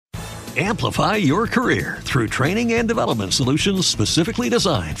Amplify your career through training and development solutions specifically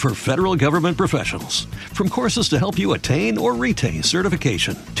designed for federal government professionals. From courses to help you attain or retain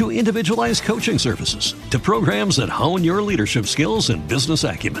certification, to individualized coaching services, to programs that hone your leadership skills and business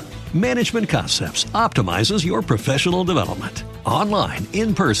acumen, Management Concepts optimizes your professional development. Online,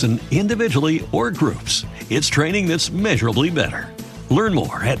 in person, individually, or groups, it's training that's measurably better. Learn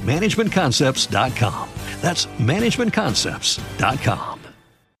more at managementconcepts.com. That's managementconcepts.com.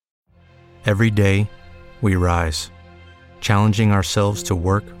 Every day, we rise, challenging ourselves to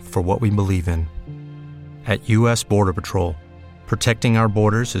work for what we believe in. At U.S. Border Patrol, protecting our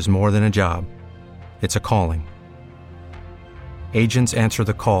borders is more than a job. It's a calling. Agents answer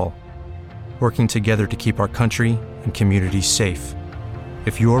the call, working together to keep our country and communities safe.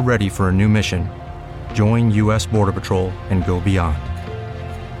 If you're ready for a new mission, join U.S. Border Patrol and go beyond.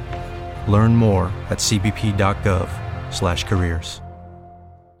 Learn more at cbp.gov/careers.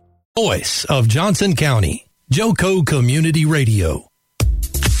 Voice of Johnson County, Joco Community Radio.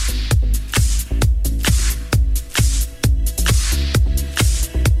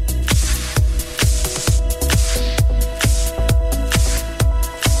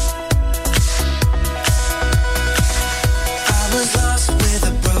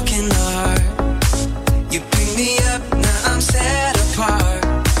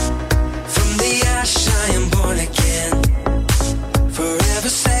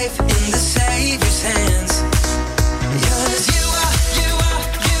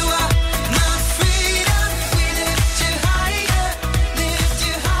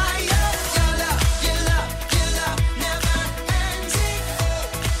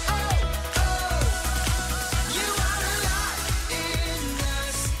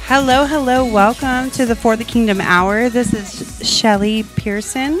 Hello, welcome to the For the Kingdom Hour. This is Shelly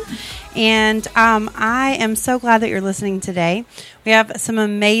Pearson, and I am so glad that you're listening today. We have some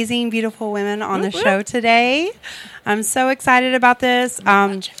amazing, beautiful women on the show today. I'm so excited about this.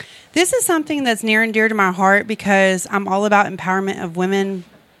 This is something that's near and dear to my heart because I'm all about empowerment of women.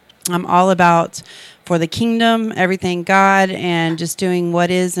 I'm all about for the kingdom, everything God, and just doing what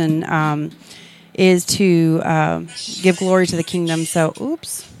is and is to give glory to the kingdom. So,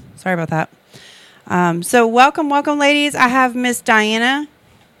 sorry about that. So welcome, ladies. I have Miss Diana.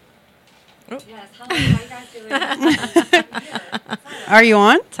 Yes, hello. How are you guys doing? Are you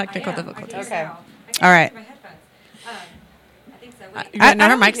on? Technical difficulties. Okay. All right. My headphones. I think so. No,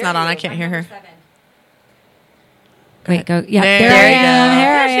 her mic's not on. I can't hear her. Wait, go. Yeah, there I am.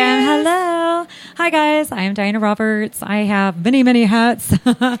 Here I am. Hello. Hi, guys. I am Diana Roberts. I have many, many hats. You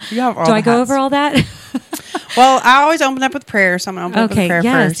have all Do the I go hats. over all that? Well, I always open up with prayer, so I'm going to open up with prayer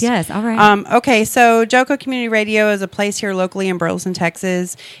first. Yes, all right. Okay, so Joco Community Radio is a place here locally in Burleson,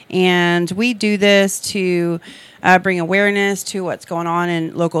 Texas, and we do this to bring awareness to what's going on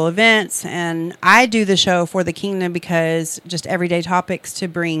in local events, and I do the show for the kingdom because just everyday topics to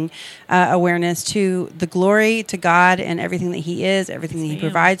bring awareness to the glory to God and everything that He is, everything that He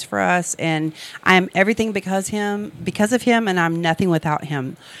provides for us, and I am everything because of Him, and I'm nothing without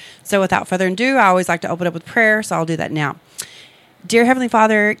Him. So without further ado, I always like to open up with prayer, so I'll do that now. Dear Heavenly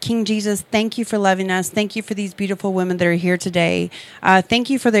Father, King Jesus, thank you for loving us. Thank you for these beautiful women that are here today.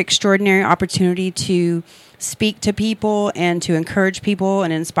 Thank you for the extraordinary opportunity to speak to people and to encourage people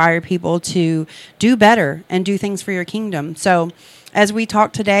and inspire people to do better and do things for your kingdom. So as we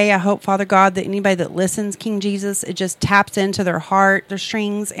talk today, I hope, Father God, that anybody that listens, King Jesus, it just taps into their heart, their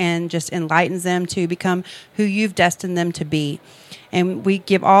strings, and just enlightens them to become who you've destined them to be. And we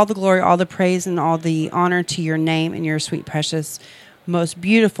give all the glory, all the praise, and all the honor to your name and your sweet, precious, most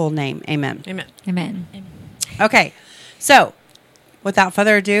beautiful name. Amen. Amen. Amen. Okay, so without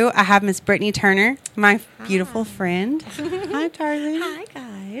further ado, I have Miss Brittany Turner, my beautiful friend. Hi, darling. Hi,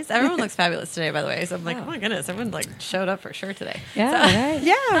 guys. Everyone looks fabulous today, by the way. So I'm like, oh my goodness, everyone showed up for sure today. Yeah, right.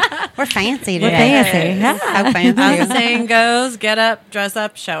 Yeah, we're fancy today. We're fancy. Yeah. So fancy. As the saying goes, get up, dress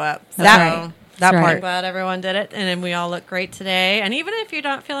up, show up. So That That's part. I'm glad everyone did it, and then we all look great today. And even if you're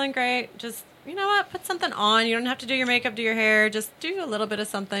not feeling great, just, you know what, put something on. You don't have to do your makeup, do your hair. Just do a little bit of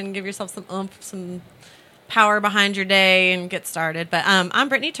something. Give yourself some oomph, some power behind your day, and get started. But I'm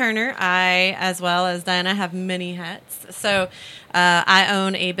Brittany Turner. I, as well as Diana, have many hats. So I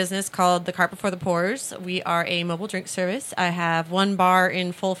own a business called The Cart Before the Pours. We are a mobile drink service. I have one bar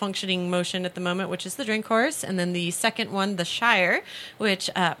in full functioning motion at the moment, which is the Drink Horse, and then the second one, The Shire, which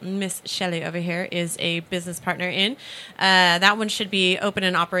Miss Shelley over here is a business partner in. That one should be open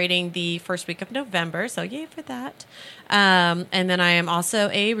and operating the first week of November, so yay for that. And then I am also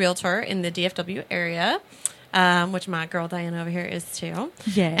a realtor in the DFW area. which my girl Diana over here is too.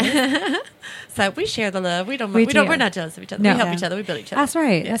 Yeah. So we share the love. We're not jealous of each other. No. We help each other. We build each other. That's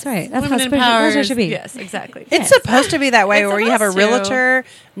right. Yes. That's right. That's Women how empowered. it should be. Yes, exactly. It's supposed to be that way, It's where you have a supposed to. realtor,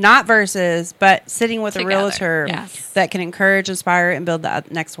 not versus, but sitting with Together. a realtor Yes. that can encourage, inspire, and build the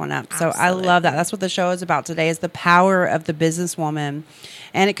next one up. So I Absolutely. love that. That's what the show is about today, is the power of the businesswoman.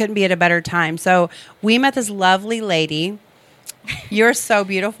 And it couldn't be at a better time. So we met this lovely lady. You're so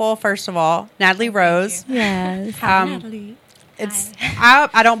beautiful, first of all. Natalie Rose. Yes. Natalie.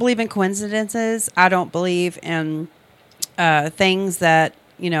 I don't believe in coincidences. I don't believe in things that,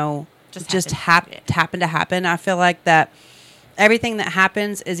 just happen to happen. I feel like that everything that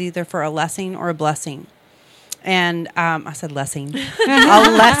happens is either for a lesson or a blessing. And I said blessing. A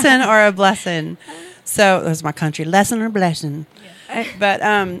lesson or a blessing. So there's my country, lesson or blessing. Yeah. But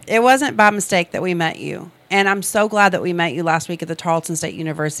it wasn't by mistake that we met you. And I'm so glad that we met you last week at the Tarleton State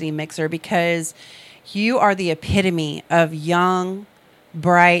University Mixer, because you are the epitome of young,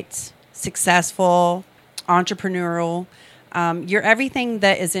 bright, successful, entrepreneurial. You're everything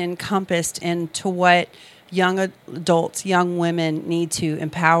that is encompassed into what young adults, young women need to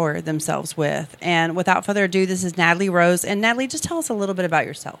empower themselves with. And without further ado, this is Natalie Rose. And Natalie, just tell us a little bit about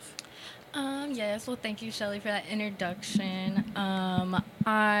yourself. Yes, well, thank you, Shelly, for that introduction.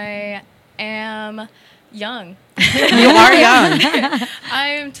 I am young. You are young.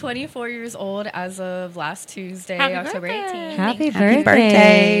 I am 24 years old as of last Tuesday, Happy October birthday. 18th. Happy Happy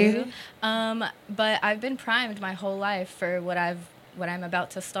birthday. birthday. But I've been primed my whole life for what I'm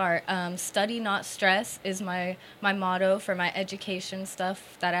about to start. Study, not stress is my motto for my education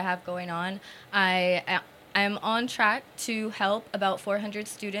stuff that I have going on. I'm on track to help about 400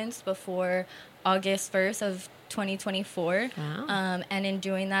 students before August 1st of 2024. Wow. And in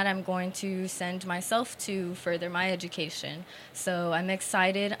doing that, I'm going to send myself to further my education. So I'm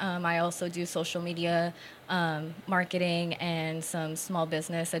excited. I also do social media marketing and some small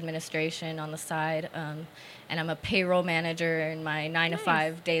business administration on the side. And I'm a payroll manager in my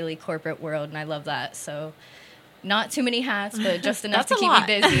 9-to-5 daily corporate world, and I love that. So not too many hats, but just enough to That's a keep lot.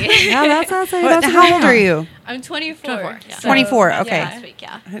 me busy. Yeah, that's How old are you? I'm 24. 24, yeah. 24, okay. Last week,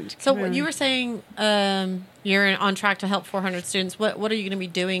 yeah. So what you were saying, you're on track to help 400 students. What are you going to be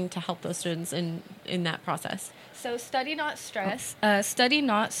doing to help those students in that process? So study, not stress. Study,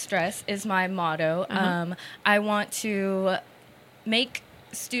 not stress is my motto. I want to make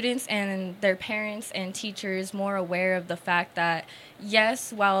students and their parents and teachers more aware of the fact that,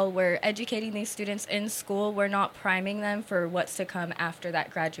 yes, while we're educating these students in school, we're not priming them for what's to come after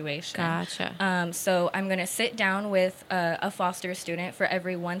that graduation. Gotcha. So I'm going to sit down with a foster student for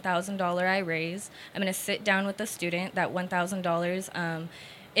every $1,000 I raise. I'm going to sit down with the student. That $1,000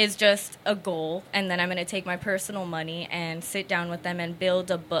 is just a goal, and then I'm going to take my personal money and sit down with them and build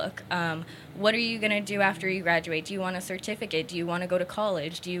a book. What are you going to do after you graduate? Do you want a certificate? Do you want to go to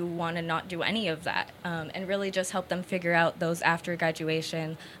college? Do you want to not do any of that? And really just help them figure out those after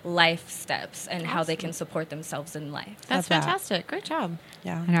graduation life steps and how they can support themselves in life. That's that. fantastic. Great job.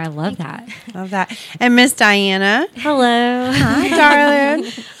 Yeah. And I love that. Love that. And Miss Diana. Hello. Hi,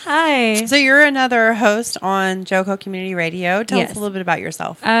 darling. Hi. So you're another host on Joco Community Radio. Tell us Yes. a little bit about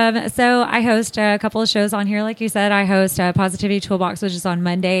yourself. So I host a couple of shows on here. Like you said, I host Positivity Toolbox, which is on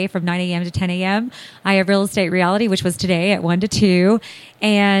Monday from 9 a.m. to 10 a.m. I have Real Estate Reality, which was today at 1 to 2.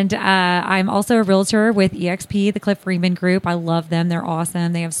 And I'm also a realtor with EXP, the Cliff Freeman Group. I love them. They're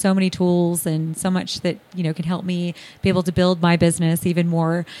awesome. They have so many tools and so much that, can help me be able to build my business even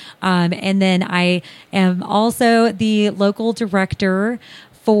more. And then I am also the local director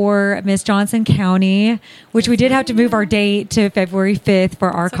for Miss Johnson County, which we did have to move our date to February 5th for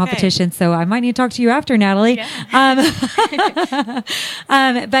our competition. So I might need to talk to you after, Natalie. Yeah.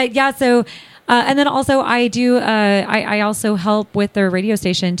 But yeah, so, and then also I do, I also help with the radio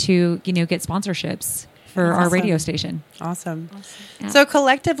station to, get sponsorships for our radio station. Awesome. Yeah. So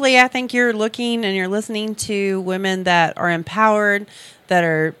collectively, I think you're looking and you're listening to women that are empowered, that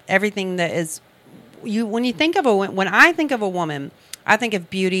are everything that is you. When you think of when I think of a woman, I think of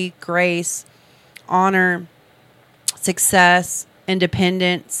beauty, grace, honor, success,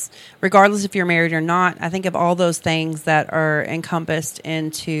 independence, regardless if you're married or not. I think of all those things that are encompassed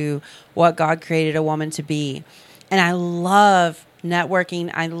into what God created a woman to be. And I love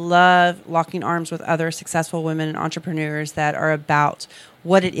networking. I love locking arms with other successful women and entrepreneurs that are about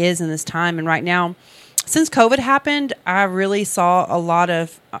what it is in this time. And right now, since COVID happened, I really saw a lot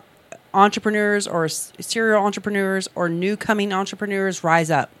of entrepreneurs or serial entrepreneurs or new coming entrepreneurs rise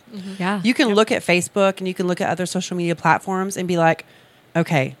up. Yeah. You can look at Facebook and you can look at other social media platforms and be like,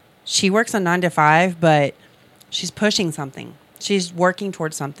 okay, she works a 9 to 5, but she's pushing something. She's working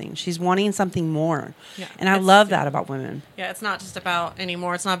towards something. She's wanting something more. Yeah, And I love that about women. Yeah, it's not just about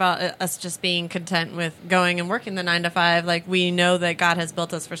anymore. It's not about us just being content with going and working the 9 to 5. Like, we know that God has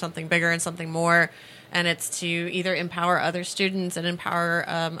built us for something bigger and something more. And it's to either empower other students and empower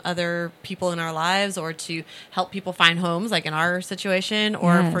other people in our lives, or to help people find homes, like in our situation,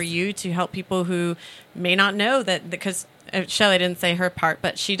 or for you to help people who may not know that, because Shelly didn't say her part,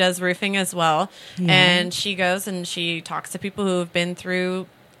 but she does roofing as well. Yeah. And she goes and she talks to people who have been through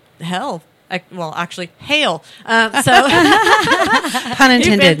hell. Well, actually, hail. Pun intended.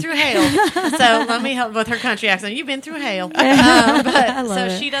 You've been through hail. So let me help with her country accent. You've been through hail.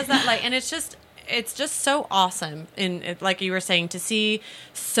 She does that, like, and it's just so awesome. And like you were saying, to see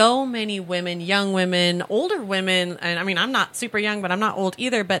so many women, young women, older women, and I mean, I'm not super young, but I'm not old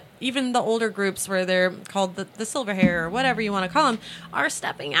either, but even the older groups where they're called the silver hair or whatever you want to call them, are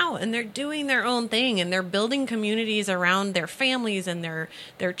stepping out and they're doing their own thing, and they're building communities around their families and their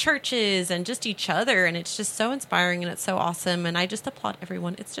churches and just each other. And it's just so inspiring and it's so awesome. And I just applaud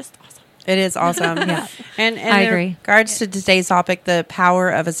everyone. It's just awesome. It is awesome. Yeah. And I agree. In regards to today's topic, the power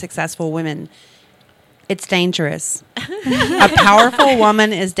of a successful woman, it's dangerous. A powerful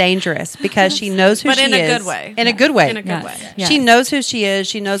woman is dangerous because she knows who she is. But in a good way. In a good way. In a good way. Yes. She knows who she is.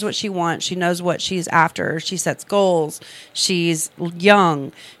 She knows what she wants. She knows what she's after. She sets goals. She's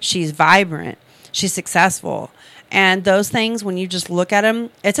young. She's vibrant. She's successful. And those things, when you just look at them,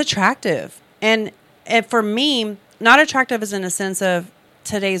 it's attractive. And for me, not attractive as in a sense of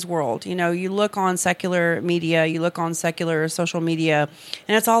today's world. You know, you look on secular media, you look on secular social media,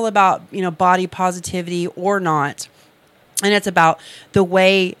 and it's all about, you know, body positivity or not. And it's about the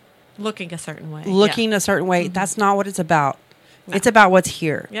way, looking a certain way. a certain way. Mm-hmm. That's not what it's about. No. It's about what's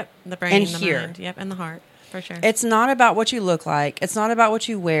here. Yep. The brain And and the here. mind. Yep. And the heart. For sure. It's not about what you look like. It's not about what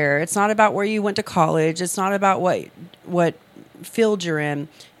you wear. It's not about where you went to college. It's not about what field you're in.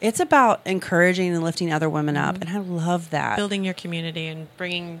 It's about encouraging and lifting other women up. And I love that. Building your community and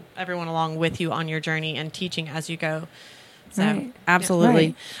bringing everyone along with you on your journey and teaching as you go. So, Right. Absolutely.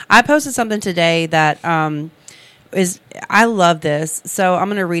 Right. I posted something today that I love this. So I'm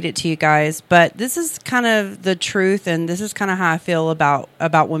going to read it to you guys, but this is kind of the truth, and this is kind of how I feel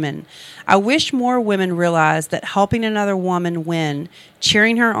about women. I wish more women realize that helping another woman win,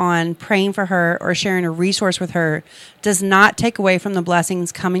 cheering her on, praying for her, or sharing a resource with her does not take away from the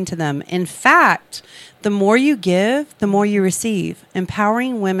blessings coming to them. In fact, the more you give, the more you receive.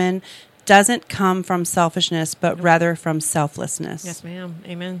 Empowering women doesn't come from selfishness, but rather from selflessness. Yes, ma'am.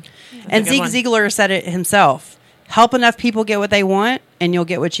 Amen. That's And a good Zig one. Ziglar said it himself. Help enough people get what they want, and you'll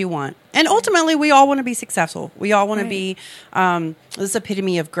get what you want. And ultimately, we all want to be successful. We all want to be this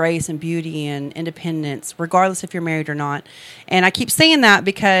epitome of grace and beauty and independence, regardless if you're married or not. And I keep saying that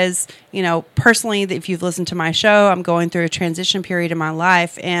because, you know, personally, if you've listened to my show, I'm going through a transition period in my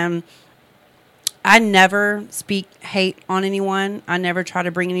life, and I never speak hate on anyone. I never try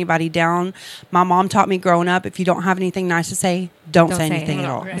to bring anybody down. My mom taught me growing up, if you don't have anything nice to say, don't say anything it. at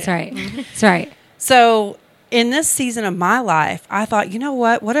all. That's right. That's right. So in this season of my life, I thought, you know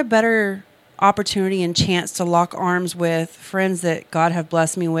what? What a better opportunity and chance to lock arms with friends that God have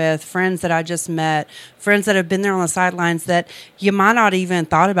blessed me with, friends that I just met, friends that have been there on the sidelines that you might not even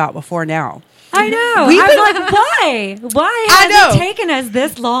thought about before now. I know. We've I'm been- like, why? Why I has know. it taken us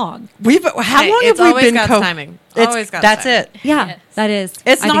this long? How long It's have we always been? God's timing. Always God's That's timing. it. Yeah, Yes. that is.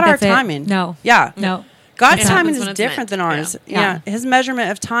 It's I not think our that's it. timing. No. Yeah. No. God's It timing happens is when it's different meant. than ours. Yeah. Yeah. His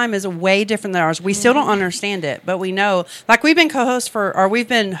measurement of time is way different than ours. We still don't understand it, but we know. Like we've been we've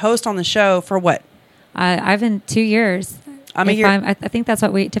been host on the show for what? I've been 2 years. I'm a If year- I think that's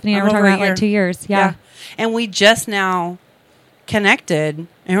what Tiffany and I I'm were talking over a about, year. like 2 years. Yeah. And we just now connected,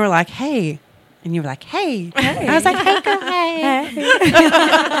 and we're like, hey. And you were like, hey. I was like, hey, girl,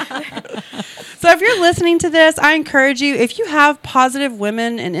 hey. So if you're listening to this, I encourage you, if you have positive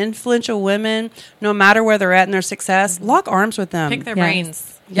women and influential women, no matter where they're at in their success, lock arms with them. Pick their Yes.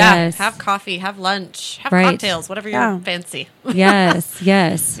 brains. Yeah. Yes. Have coffee. Have lunch. Have Right. cocktails. Whatever Yeah. you're fancy. Yes.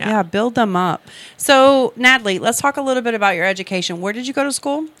 Yes. Yeah, build them up. So, Natalie, let's talk a little bit about your education. Where did you go to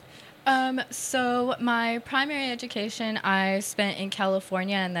school? So my primary education I spent in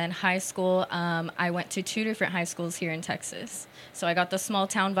California, and then high school, I went to 2 different high schools here in Texas. So I got the small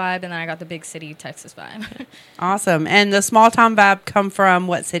town vibe, and then I got the big city Texas vibe. Awesome. And the small town vibe come from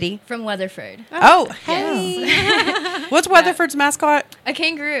what city? From Weatherford. Oh, hey. What's Weatherford's mascot? A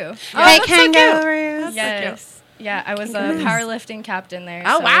kangaroo. Hey, kangaroos. Yes. Yeah, I was a powerlifting captain there.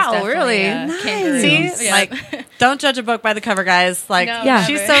 Oh, so I was wow, definitely really? a Nice. kangaroo. See, Yeah. like, don't judge a book by the cover, guys. Like, No, Yeah.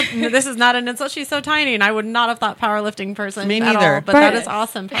 she's never. so. This is not an insult. She's so tiny, and I would not have thought powerlifting person. Me at neither. all, but Right. that is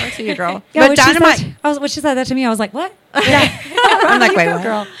awesome. Power to you, girl. Yeah, But when she Dynamite- said- when she said that to me, I was like, what? I'm like, wait, what?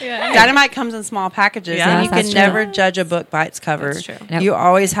 girl. Dynamite comes in small packages, Yeah. and Yes, you can that's true. never judge a book by its cover. That's true. Nope. You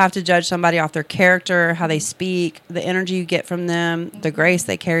always have to judge somebody off their character, how they speak, the energy you get from them, the grace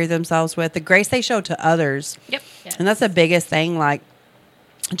they carry themselves with, the grace they show to others. Yep. Yes. And that's the biggest thing. Like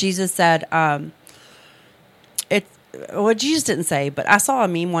Jesus said, Jesus didn't say, but I saw a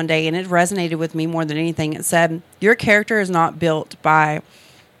meme one day and it resonated with me more than anything. It said, your character is not built by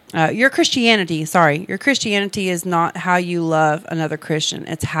your Christianity. Sorry, your Christianity is not how you love another Christian.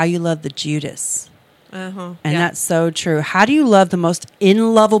 It's how you love the Judas. Uh-huh. And Yeah. that's so true. How do you love the most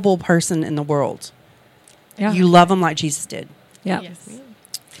unlovable person in the world? Yeah. You love them like Jesus did. Yeah. Yes.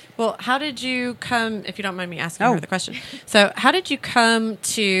 Well, how did you come, if you don't mind me asking Oh. her the question, so how did you come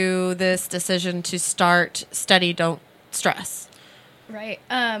to this decision to start Study Don't Stress? Right.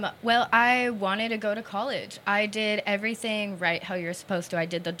 Well, I wanted to go to college. I did everything right how you're supposed to. I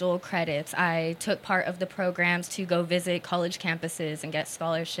did the dual credits. I took part of the programs to go visit college campuses and get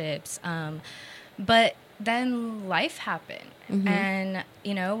scholarships. But then life happened. And,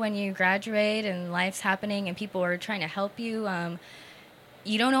 you know, when you graduate and life's happening and people are trying to help you,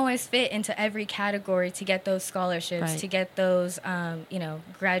 you don't always fit into every category to get those scholarships, Right. to get those, you know,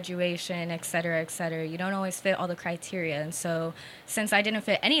 graduation, et cetera, et cetera. You don't always fit all the criteria. And so since I didn't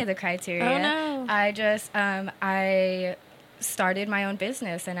fit any of the criteria, Oh, no. I just, I started my own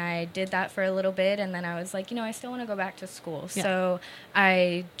business and I did that for a little bit. And then I was like, you know, I still want to go back to school. Yeah. So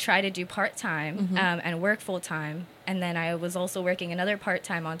I try to do part-time and work full-time. And then I was also working another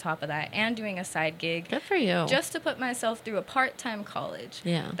part-time on top of that and doing a side gig Good for you. just to put myself through a part-time college.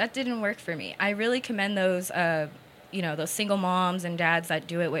 Yeah. That didn't work for me. I really commend those, you know, those single moms and dads that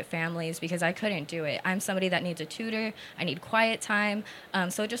do it with families because I couldn't do it. I'm somebody that needs a tutor. I need quiet time.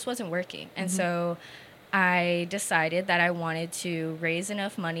 So it just wasn't working. And so I decided that I wanted to raise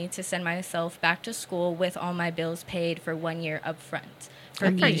enough money to send myself back to school with all my bills paid for 1 year up front. For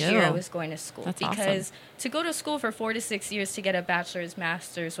Good for each year I you. was going to school. That's because awesome. to go to school for 4 to 6 years to get a bachelor's,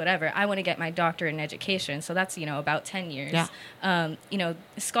 master's, whatever, I want to get my doctorate in education. So that's, you know, about 10 years. Yeah. You know,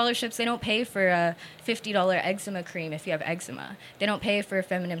 scholarships, they don't pay for a $50 eczema cream if you have eczema. They don't pay for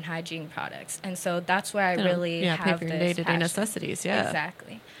feminine hygiene products. And so that's where I You know, really pay have for your this day-to-day passion. necessities. Yeah.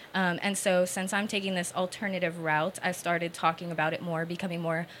 Exactly. And so since I'm taking this alternative route, I started talking about it more, becoming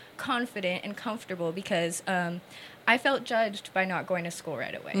more confident and comfortable because I felt judged by not going to school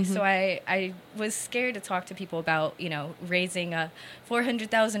right away. So I was scared to talk to people about, you know, raising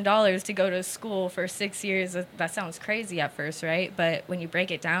 $400,000 to go to school for 6 years. That sounds crazy at first, right? But when you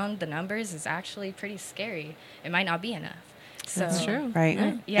break it down, the numbers is actually pretty scary. It might not be enough. So, That's true.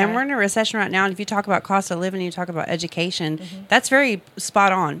 Right. Yeah. And we're in a recession right now. And if you talk about cost of living, you talk about education, that's very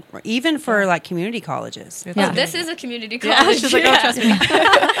spot on, even for like community colleges. Yeah. Oh, this is a community Yeah, college. she's like, oh, trust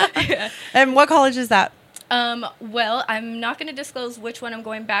me. And what college is that? Well, I'm not going to disclose which one I'm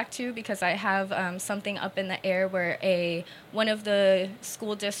going back to because I have something up in the air where one of the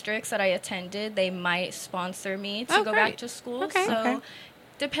school districts that I attended, they might sponsor me to Oh, go great. back to school. Okay. So Okay.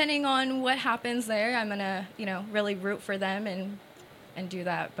 depending on what happens there, I'm going to, you know, really root for them and do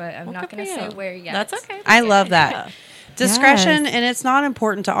that. But I'm Well, not good going to for say you. where yet. That's okay. I love that. Discretion, Yes. and it's not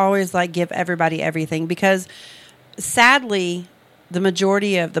important to always like give everybody everything because sadly, the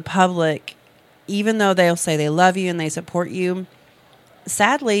majority of the public, even though they'll say they love you and they support you,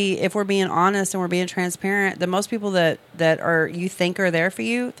 sadly, if we're being honest and we're being transparent, the most people that are you think are there for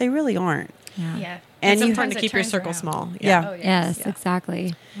you, they really aren't. Yeah. And It's you- important to Sometimes it keep your turns circle around. small. Yeah. Oh, Yes, yeah.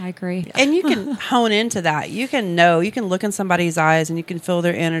 exactly. I agree. And you can hone into that. You can know. You can look in somebody's eyes and you can feel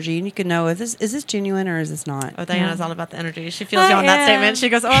their energy, and you can know is this genuine or is this not. Oh, Diana's all about the energy. She feels you on that statement. She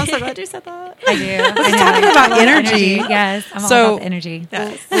goes, oh, I'm so glad you said that. I do. Talking about energy. Yes, I'm So- all about the energy.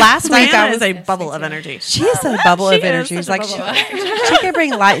 Last week I Diana was is a bubble of energy. She's a bubble of She is energy. such It's a like bubble of she can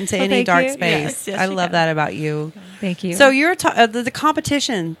bring light into any thank dark you. space. Yes, I she love can. that about you. Thank you. So you're the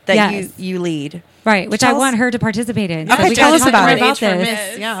competition that Yes. you lead. right, which Tell I us- want her to participate in. Okay, we tell gotta us talk about more it. about Age for this.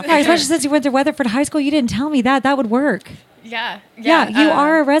 Miss. Yeah. Yeah, especially since you went to Weatherford High School, you didn't tell me that would work. Yeah. Yeah, you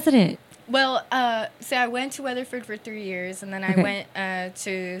are a resident. Well, so I went to Weatherford for 3 years, and then I Okay. went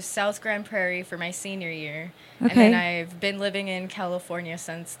to South Grand Prairie for my senior year. Okay. And then I've been living in California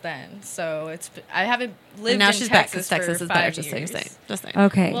since then. So I haven't lived And now in she's back Texas because Texas for is better. 5 Just saying. years. Just saying.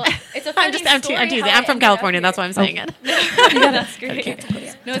 Okay. Well, it's a funny I'm story teasing. how I I'm from ended up California. here. That's why I'm saying it. Yeah, that's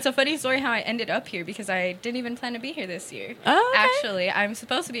great. No, it's a funny story how I ended up here because I didn't even plan to be here this year. Oh, okay. Actually, I'm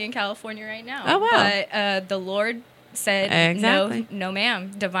supposed to be in California right now. Oh, wow. But the Lord said, Exactly. no,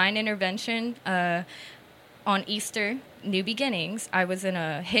 ma'am. Divine intervention on Easter new beginnings. I was in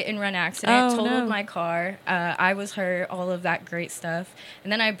a hit and run accident, totaled my car. I was hurt, all of that great stuff.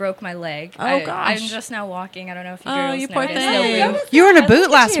 And then I broke my leg. Gosh. I'm just now walking. I don't know if you Oh, girls you poor noticed. thing. No boot. You were in a boot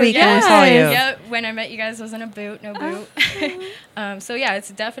last week when we saw you. Yep, when I met you guys, was in a boot, no boot. So yeah, it's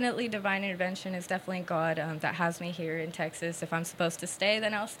definitely divine intervention. It's definitely God that has me here in Texas. If I'm supposed to stay,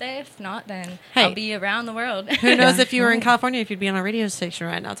 then I'll stay. If not, then I'll be around the world. Who knows if you were in California, if you'd be on a radio station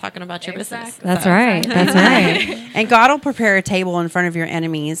right now talking about your business. That's right. That's right. And God will prepare a table in front of your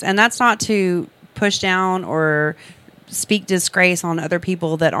enemies. And that's not to push down or speak disgrace on other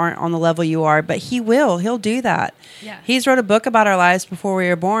people that aren't on the level you are, but he will. He'll do that. Yeah. He's wrote a book about our lives before we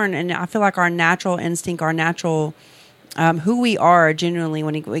were born. And I feel like our natural instinct, our natural who we are genuinely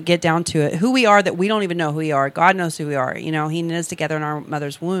when we get down to it, who we are that we don't even know who we are. God knows who we are. You know, he knit us together in our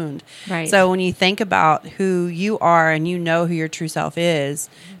mother's wound. Right. So when you think about who you are and you know who your true self is,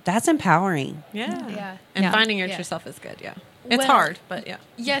 that's empowering. Yeah. And Yeah. finding your Yeah. true self is good. Yeah. It's Well, hard, but yeah.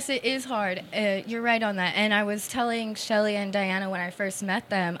 Yes, it is hard. You're right on that. And I was telling Shelly and Diana when I first met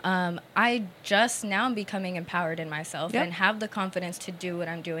them, I just now am becoming empowered in myself Yep. and have the confidence to do what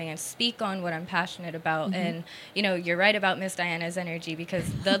I'm doing and speak on what I'm passionate about. And, you know, you're right about Miss Diana's energy, because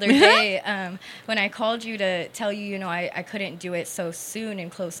the other day when I called you to tell you, you know, I couldn't do it so soon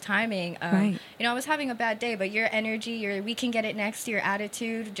in close timing, Right. you know, I was having a bad day, but your energy, your we can get it next, your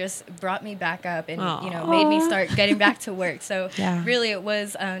attitude just brought me back up and, you know, made me start getting back to work. So Yeah. really it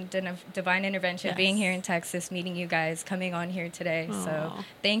was divine intervention, being here in Texas, meeting you guys, coming on here today. So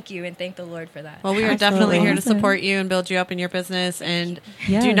thank you, and thank the Lord for that. Well, we are definitely here to support you and build you up in your business. And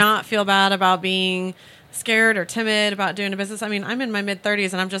Yes. do not feel bad about being scared or timid about doing a business. I mean, I'm in my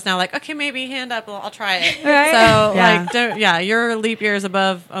mid-30s and I'm just now like, okay, maybe hand up, I'll try it. Right. So, Yeah. your leap years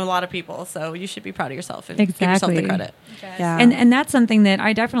above a lot of people. So you should be proud of yourself and give yourself the Exactly. credit. Yeah. And that's something that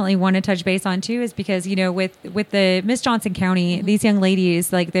I definitely want to touch base on too, is because, you know, with the Miss Johnson County, these young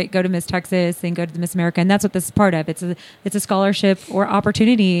ladies, like, they go to Miss Texas and go to the Miss America, and that's what this is part of. It's a scholarship or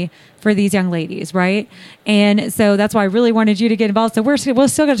opportunity for these young ladies, right? And so that's why I really wanted you to get involved. So we're still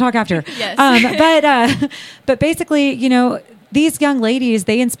going to talk after. Yes. But basically, you know, these young ladies,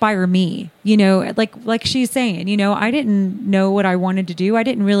 they inspire me, you know, like she's saying, you know, I didn't know what I wanted to do. I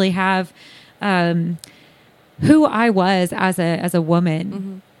didn't really have, who I was as a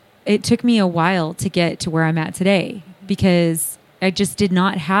woman. It took me a while to get to where I'm at today, because I just did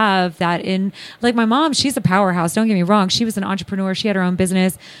not have that in, like, my mom, she's a powerhouse. Don't get me wrong. She was an entrepreneur. She had her own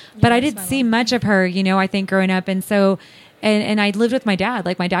business, but I didn't see much of her, you know, I think growing up. And so, and I lived with my dad.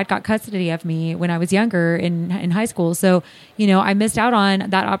 Like, my dad got custody of me when I was younger in high school. So, you know, I missed out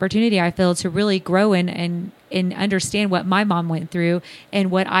on that opportunity, I feel, to really grow and understand what my mom went through and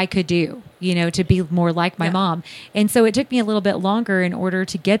what I could do, you know, to be more like my mom. And so it took me a little bit longer in order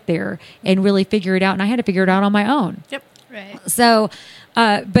to get there and really figure it out. And I had to figure it out on my own. Yep. Right. So,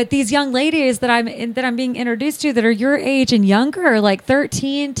 but these young ladies that I'm being introduced to that are your age and younger, like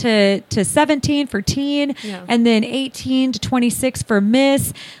 13 to 17 for teen, and then 18 to 26 for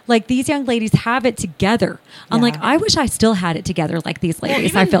Miss, like, these young ladies have it together. I'm like, I wish I still had it together like these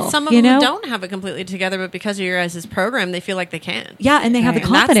ladies. I feel some of you them know? don't have it completely together, but because of your guys' program, they feel like they can. Yeah, and they have the And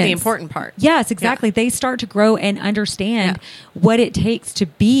confidence. that's the important part. Yes, exactly. They start to grow and understand what it takes to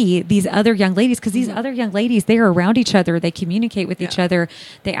be these other young ladies, because these other young ladies, they are around each other. They communicate with each other.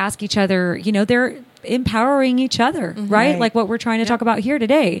 They ask each other, you know, they're empowering each other, right? Right. Like what we're trying to talk about here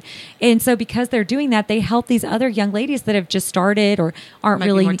today. And so because they're doing that, they help these other young ladies that have just started or aren't Might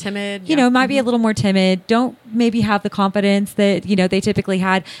be really more timid, you know, might be a little more timid, don't maybe have the confidence that, you know, they typically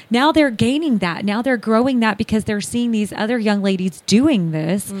had. Now they're gaining that. Now they're growing that because they're seeing these other young ladies doing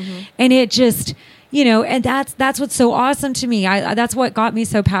this. And it just, you know, and that's what's so awesome to me. That's what got me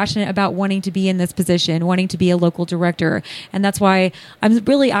so passionate about wanting to be in this position, wanting to be a local director. And that's why I'm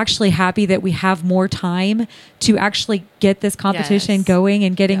really actually happy that we have more time to actually get this competition going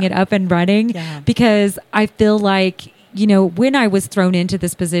and getting it up and running, because I feel like, you know, when I was thrown into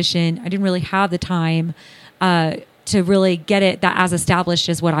this position, I didn't really have the time to really get it that as established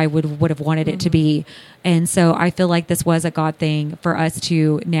as what I would have wanted it to be. And so I feel like this was a God thing for us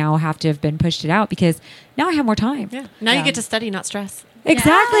to now have to have been pushed it out, because now I have more time. Yeah. Now you get to study, not stress.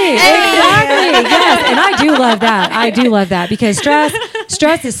 Exactly. Exactly. Yes. And I do love that. I do love that, because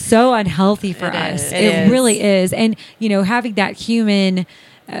stress is so unhealthy for us. is. It really is. And, you know, having that human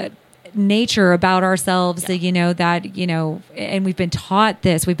nature about ourselves, and we've been taught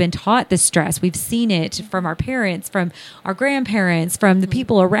this stress. We've seen it from our parents, from our grandparents, from the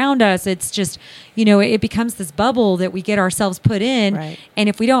people around us. It's just, it becomes this bubble that we get ourselves put in. Right. And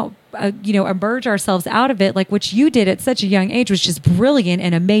if we don't, emerge ourselves out of it, like what you did at such a young age was just brilliant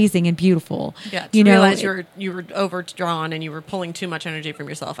and amazing and beautiful. Yeah, to realize you were overdrawn and you were pulling too much energy from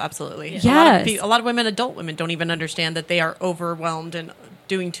yourself. Absolutely. Yes. A lot of women, adult women, don't even understand that they are overwhelmed and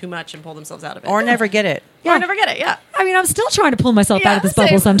doing too much and pull themselves out of it. Or never get it. Or never get it, yeah. I mean, I'm still trying to pull myself out of this same-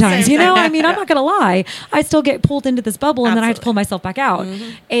 bubble sometimes. same thing. I mean, I'm not going to lie. I still get pulled into this bubble and then I have to pull myself back out.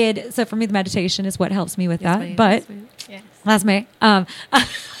 Mm-hmm. And so for me, the meditation is what helps me with that. ma'am. But Yes, ma'am. Yes. that's me.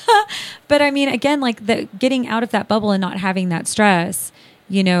 But I mean, again, like getting out of that bubble and not having that stress,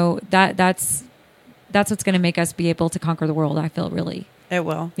 that's what's going to make us be able to conquer the world. I feel really. It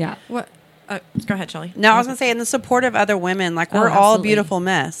will. Yeah. What? Go ahead, Shelly. No, I was going to say, in the support of other women, like we're all a absolutely. beautiful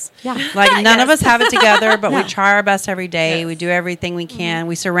mess. Yeah. Like none of us have it together, but we Yeah. try our best every day. Yes. We do everything we can.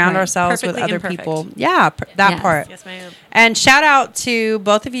 We surround Right. ourselves Perfectly with other imperfect. people. Yeah, that Yes. part. Yes, ma'am. And shout out to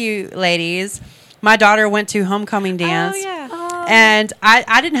both of you ladies. My daughter went to homecoming dance. Oh, yeah. And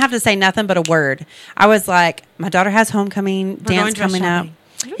I didn't have to say nothing but a word. I was like, my daughter has homecoming going dance dress coming up. shopping.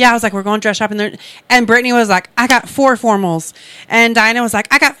 Yeah, I was like, we're going dress shopping there. And Brittany was like, I got 4 formals. And Diana was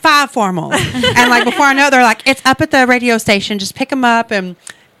like, I got 5 formals. And like before I know it, they're like, it's up at the radio station. Just pick them up. And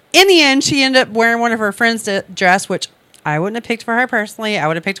in the end, she ended up wearing one of her friends' dress, which I wouldn't have picked for her personally. I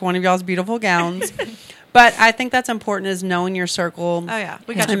would have picked one of y'all's beautiful gowns. But I think that's important, is knowing your circle. Oh, yeah.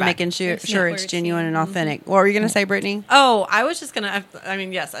 We got your and back. making sure it's networking. genuine and authentic. What were you going to say, Brittany? Oh, I was just going to, I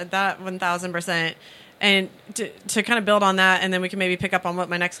mean, yes, that 1,000%. And to kind of build on that, and then we can maybe pick up on what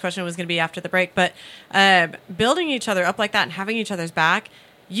my next question was going to be after the break. But building each other up like that and having each other's back,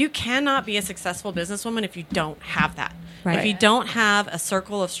 you cannot be a successful businesswoman if you don't have that. Right. If you don't have a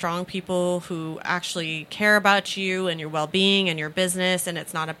circle of strong people who actually care about you and your well-being and your business, and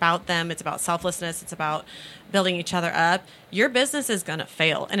it's not about them, it's about selflessness, it's about building each other up, your business is going to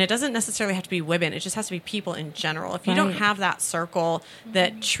fail. And it doesn't necessarily have to be women. It just has to be people in general. If you don't Right. have that circle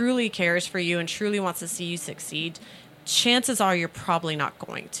that truly cares for you and truly wants to see you succeed, chances are you're probably not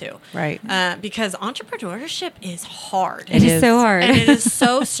going to. Right. Because entrepreneurship is hard. It is so hard. And it is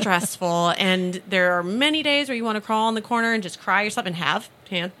so stressful. And there are many days where you want to crawl in the corner and just cry yourself and have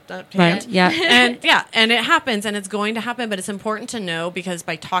hand. Right. Yeah. And it happens, and it's going to happen, but it's important to know, because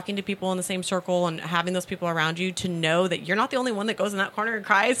by talking to people in the same circle and having those people around you, to know that you're not the only one that goes in that corner and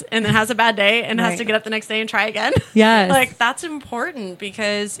cries and then has a bad day and has Right. to get up the next day and try again. Yes. Like, that's important,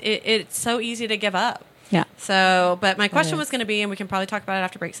 because it's so easy to give up. Yeah. So, but my question is. was going to be, and we can probably talk about it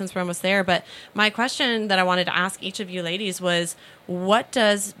after break since we're almost there, but my question that I wanted to ask each of you ladies was, what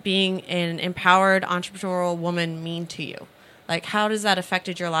does being an empowered entrepreneurial woman mean to you? Like, how does that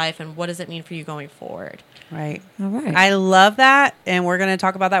affected your life, and what does it mean for you going forward? Right. All right. I love that, and we're going to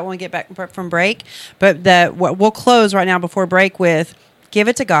talk about that when we get back from break. But we'll close right now before break with, give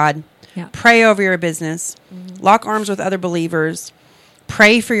it to God. Yeah. Pray over your business. Lock arms with other believers.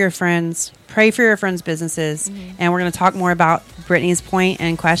 Pray for your friends. Pray for your friends' businesses. And we're going to talk more about Brittany's point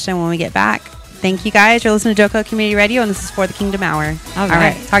and question when we get back. Thank you, guys. You're listening to Joco Community Radio, and this is For the Kingdom Hour. All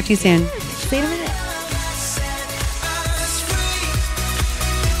right. Talk to you soon. See you in a minute.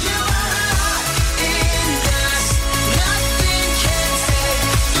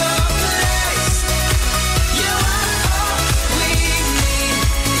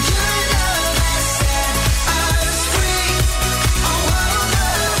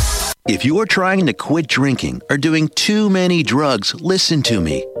 If you're trying to quit drinking or doing too many drugs, listen to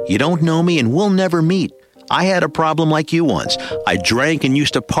me. You don't know me and we'll never meet. I had a problem like you once. I drank and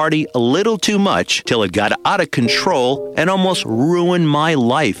used to party a little too much till it got out of control and almost ruined my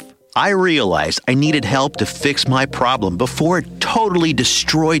life. I realized I needed help to fix my problem before it totally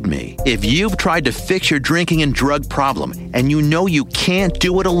destroyed me. If you've tried to fix your drinking and drug problem and you know you can't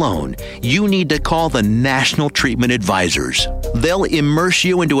do it alone, you need to call the National Treatment Advisors. They'll immerse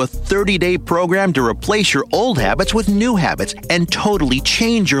you into a 30-day program to replace your old habits with new habits and totally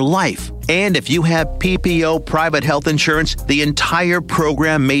change your life. And if you have PPO private health insurance, the entire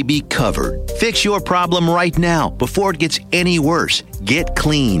program may be covered. Fix your problem right now before it gets any worse. Get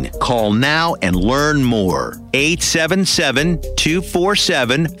clean. Call now and learn more.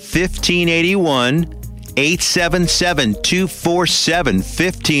 877-247-1581.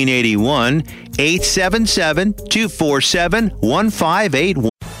 877-247-1581. 877-247-1581.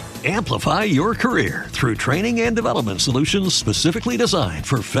 Amplify your career through training and development solutions specifically designed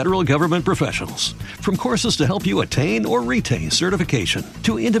for federal government professionals. From courses to help you attain or retain certification,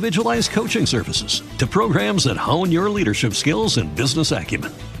 to individualized coaching services, to programs that hone your leadership skills and business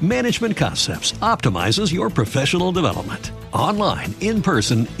acumen, Management Concepts optimizes your professional development. Online, in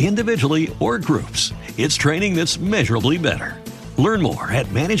person, individually, or groups, it's training that's measurably better. Learn more at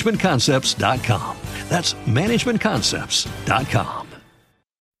managementconcepts.com. That's managementconcepts.com.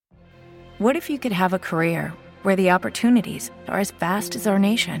 What if you could have a career where the opportunities are as vast as our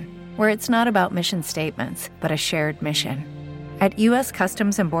nation, where it's not about mission statements, but a shared mission? At U.S.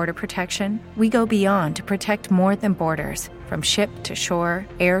 Customs and Border Protection, we go beyond to protect more than borders. From ship to shore,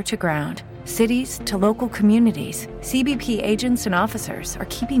 air to ground, cities to local communities, CBP agents and officers are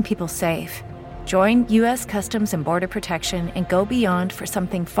keeping people safe. Join U.S. Customs and Border Protection and go beyond for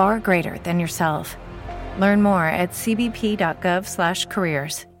something far greater than yourself. Learn more at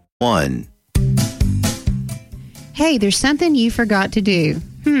cbp.gov/careers. 1. Hey, there's something you forgot to do.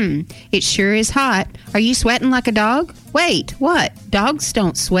 It sure is hot. Are you sweating like a dog? Wait, what? Dogs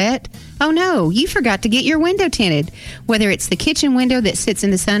don't sweat. Oh no, you forgot to get your window tinted. Whether it's the kitchen window that sits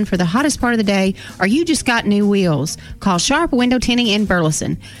in the sun for the hottest part of the day, or you just got new wheels, call Sharp Window Tinting in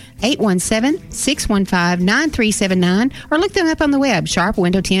Burleson. 817-615-9379, or look them up on the web,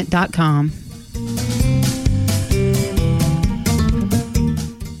 sharpwindowtint.com.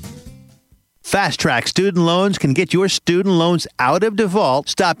 Fast Track Student Loans can get your student loans out of default,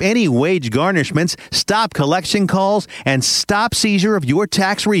 stop any wage garnishments, stop collection calls, and stop seizure of your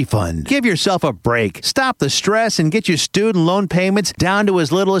tax refund. Give yourself a break. Stop the stress and get your student loan payments down to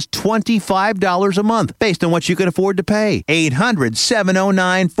as little as $25 a month based on what you can afford to pay.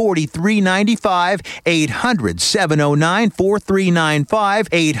 800-709-4395. 800-709-4395.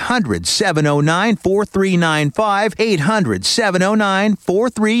 800-709-4395.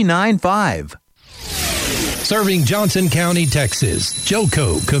 800-709-4395. Serving Johnson County, Texas.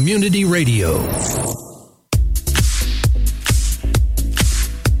 Joco Community Radio.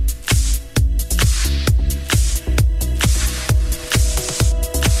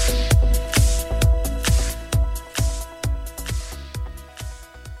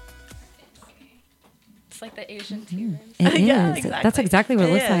 It's like the Asian tea room. It is. Yeah, exactly. That's exactly what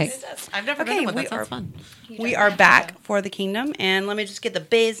it looks like. I've never been to one. That sounds fun. We are back for the kingdom, and let me just get the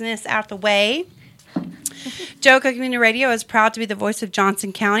business out the way. Joco Community Radio is proud to be the voice of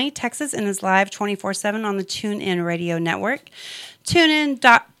Johnson County, Texas, and is live 24/7 on the TuneIn Radio Network.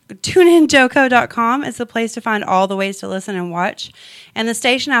 TuneInJoco.com is the place to find all the ways to listen and watch. And the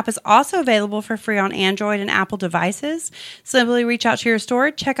station app is also available for free on Android and Apple devices. Simply reach out to your store,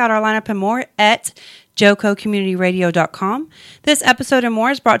 check out our lineup and more at JocoCommunityRadio.com. This episode and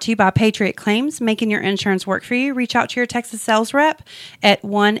more is brought to you by Patriot Claims, making your insurance work for you. Reach out to your Texas sales rep at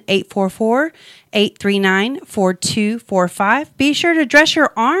 1-844-839-4245. Be sure to dress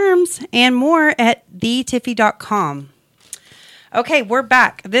your arms and more at thetiffy.com. Okay, we're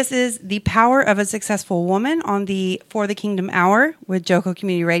back. This is The Power of a Successful Woman on the For the Kingdom Hour with Joco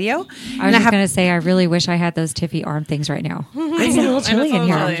Community Radio. I was just going to say, I really wish I had those Tiffy arm things right now. It's a little chilly in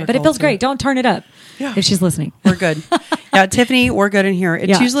here, but it feels great. Don't turn it up if she's listening. We're good. Yeah, Tiffany, we're good in here.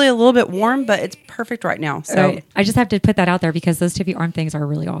 It's usually a little bit warm, but it's perfect right now. So right. I just have to put that out there because those Tiffy arm things are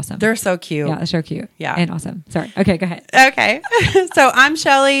really awesome. They're so cute. Yeah, they're so cute. Yeah. And awesome. Sorry. Okay, go ahead. Okay. So I'm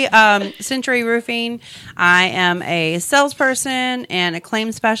Shelly, Century Roofing. I am a salesperson and a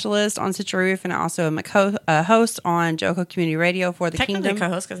claim specialist on Century Roof, and I also am a host on Joco Community Radio for the Technically Kingdom.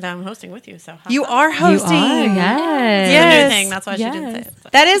 co-host because now I'm hosting with you. So You are hosting. You are, yes. It's a new thing. That's why she didn't say it. So.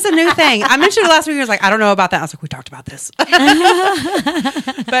 That is a new thing. I mentioned it last week. I was like, I don't know about that. I was like, we talked about this.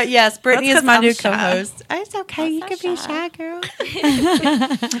 But yes, Brittany is my new co-host. It's okay. You can be shy, girl.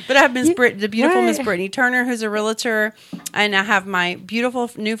 But I have the beautiful Miss Brittany Turner, who's a realtor. And I have my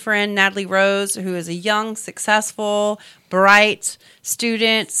beautiful new friend, Natalie Rose, who is a young, successful, bright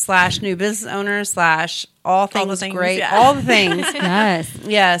student / new business owner / all things great. Yeah. All the things.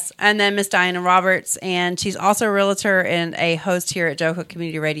 Yes. And then Miss Diana Roberts. And she's also a realtor and a host here at Joco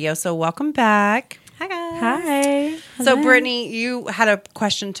Community Radio. So welcome back. Hi, guys. Hi. So, Brittany, you had a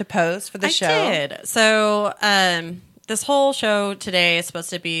question to pose for the show. I did. So, this whole show today is supposed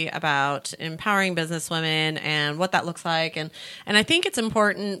to be about empowering businesswomen and what that looks like. And I think it's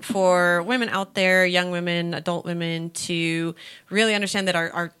important for women out there, young women, adult women, to really understand that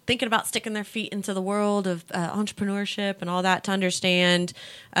are thinking about sticking their feet into the world of entrepreneurship and all that, to understand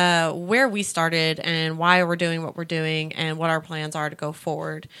where we started and why we're doing what we're doing and what our plans are to go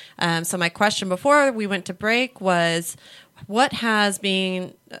forward. So my question before we went to break was, what has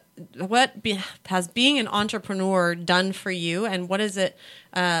being has being an entrepreneur done for you, and what does it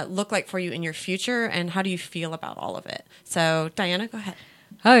look like for you in your future, and how do you feel about all of it? So, Diana, go ahead.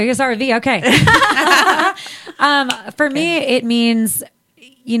 Oh, you start with V. Okay. For me, it means,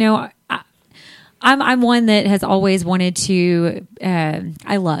 I'm one that has always wanted to,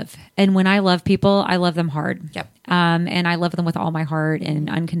 I love. And when I love people, I love them hard. Yep. And I love them with all my heart and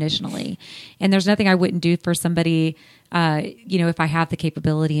unconditionally. And there's nothing I wouldn't do for somebody, if I have the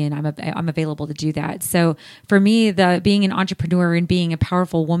capability and I'm available to do that. So for me, being an entrepreneur and being a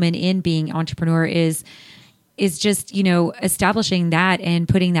powerful woman in being an entrepreneur is just, establishing that and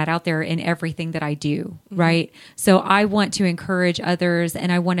putting that out there in everything that I do. Right. So I want to encourage others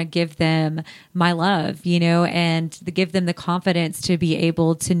and I want to give them my love, and give them the confidence to be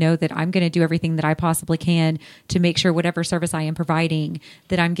able to know that I'm going to do everything that I possibly can to make sure whatever service I am providing,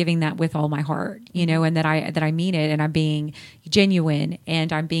 that I'm giving that with all my heart, and that I mean it, and I'm being genuine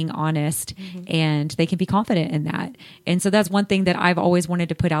and I'm being honest, and they can be confident in that. And so that's one thing that I've always wanted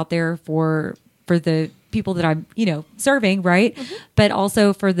to put out there for the people that I'm, serving, right? But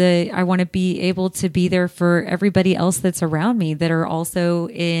also I want to be able to be there for everybody else that's around me that are also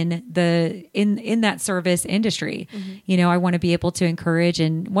in that service industry. I want to be able to encourage,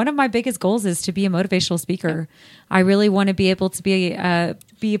 and one of my biggest goals is to be a motivational speaker. I really want to be able to be a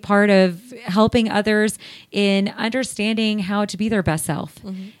part of helping others in understanding how to be their best self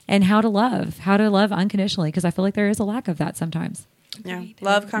and how to love unconditionally, because I feel like there is a lack of that sometimes. Yeah,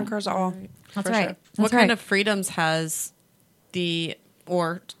 love conquers all. That's right. Sure. What kind of freedoms has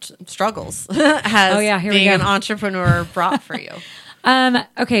struggles has being an entrepreneur brought for you?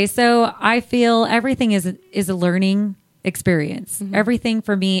 Okay, so I feel everything is a learning experience. Everything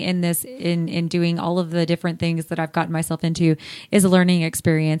for me in doing all of the different things that I've gotten myself into is a learning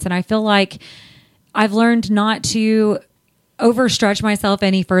experience, and I feel like I've learned not to overstretch myself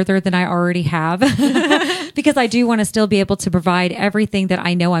any further than I already have, because I do want to still be able to provide everything that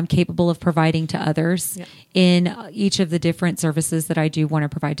I know I'm capable of providing to others in each of the different services that I do want to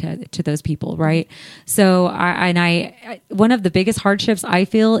provide to those people. Right. So I one of the biggest hardships I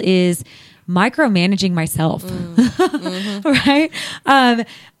feel is micromanaging myself. Right.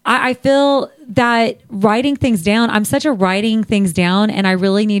 I feel that writing things down, I'm such a writing things down, and I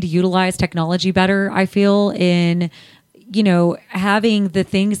really need to utilize technology better. I feel in having the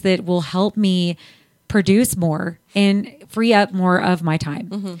things that will help me produce more and free up more of my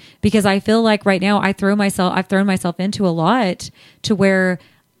time. Because I feel like right now I've thrown myself into a lot to where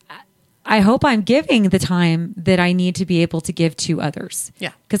I hope I'm giving the time that I need to be able to give to others.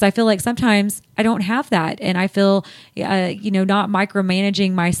 Yeah. Because I feel like sometimes I don't have that. And I feel, not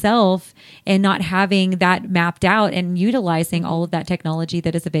micromanaging myself and not having that mapped out and utilizing all of that technology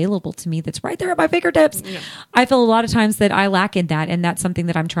that is available to me that's right there at my fingertips. Yeah. I feel a lot of times that I lack in that. And that's something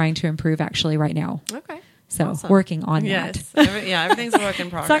that I'm trying to improve actually right now. Okay. So awesome. Working on that. Everything's a work in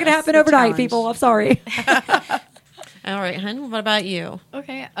progress. It's not going to happen overnight, people. I'm sorry. All right, Hen, what about you?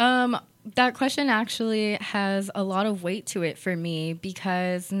 Okay. That question actually has a lot of weight to it for me,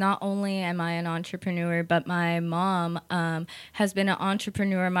 because not only am I an entrepreneur, but my mom has been an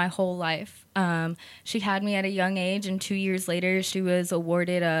entrepreneur my whole life. She had me at a young age, and 2 years later, she was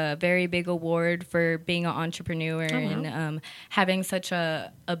awarded a very big award for being an entrepreneur and having such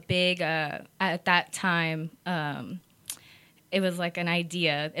a big, at that time, it was like an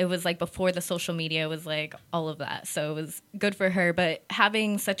idea. It was like before the social media was like all of that. So it was good for her. But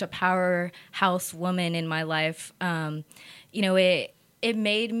having such a powerhouse woman in my life, it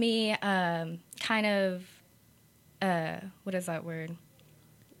made me kind of, what is that word?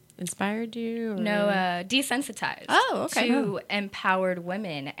 Inspired you? Or? No, desensitized to empowered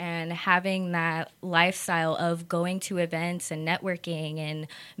women, and having that lifestyle of going to events and networking and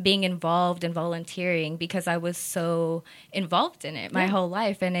being involved and volunteering, because I was so involved in it my whole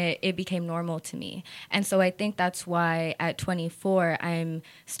life, and it became normal to me. And so I think that's why at 24, I'm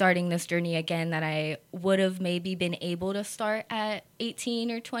starting this journey again that I would have maybe been able to start at 18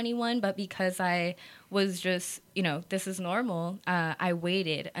 or 21, but because I was just, this is normal. I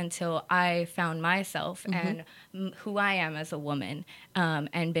waited until I found myself and who I am as a woman,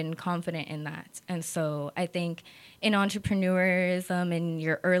 and been confident in that. And so I think in entrepreneurism in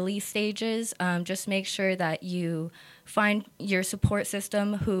your early stages, just make sure that you find your support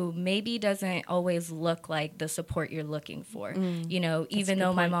system who maybe doesn't always look like the support you're looking for. Even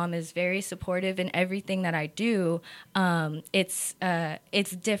though my mom is very supportive in everything that I do, it's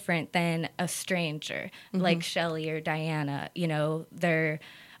different than a stranger like Shelly or Diana. They're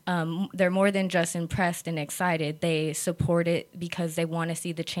they're more than just impressed and excited. They support it because they want to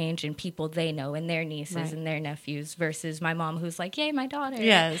see the change in people they know and their nieces and their nephews versus my mom who's like, yay, my daughter.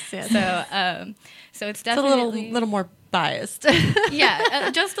 Yes. So it's definitely a little more biased.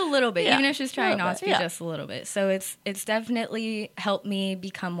 Just a little bit, even if she's trying not to be, yeah. just a little bit. So it's definitely helped me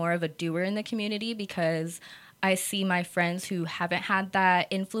become more of a doer in the community because I see my friends who haven't had that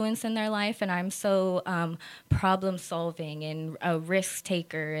influence in their life, and I'm so problem solving and a risk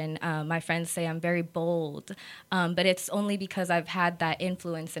taker, and my friends say I'm very bold, but it's only because I've had that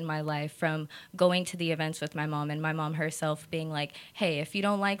influence in my life from going to the events with my mom, and my mom herself being like, hey, if you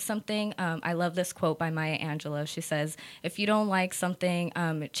don't like something, I love this quote by Maya Angelou. She says, if you don't like something,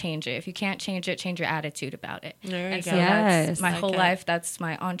 change it. If you can't change it, change your attitude about it. There you go. So that's my whole Okay. life. That's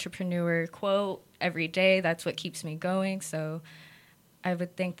my entrepreneur quote. Every day, that's what keeps me going. So I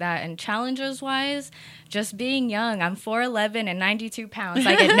would think that. And challenges wise, just being young. I'm 4'11" and 92 pounds.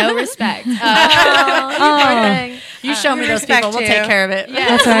 I get no respect. You show me those people, we'll take care of it.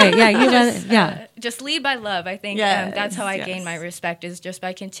 That's right. Yeah, Just lead by love. I think Yes, that's how I yes. gain my respect, is just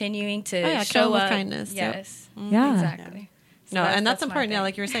by continuing to kill show with up. kindness. Yep. Yes. Yeah. Exactly. So No, and that's my important. Yeah, thing.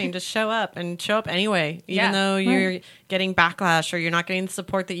 like you were saying, just show up anyway, even Yeah. though you're getting backlash or you're not getting the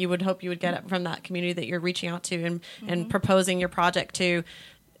support that you would hope you would get from that community that you're reaching out to and proposing your project to.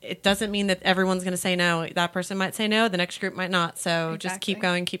 It doesn't mean that everyone's going to say no. That person might say no. The next group might not. So just keep Exactly.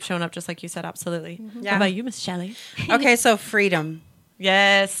 going, keep showing up, just like you said. Absolutely. Yeah. How about you, Miss Shelley? Okay, so freedom.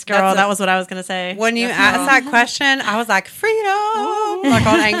 Yes, girl. That's That was what I was going to say. When you asked that question, I was like, freedom! Like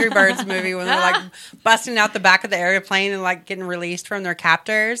on Angry Birds movie when they're like busting out the back of the airplane and like getting released from their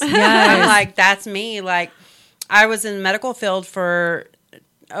captors. I'm like, that's me. Like, I was in the medical field for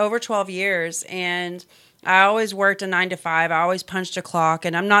over 12 years and I always worked a 9 to 5. I always punched a clock,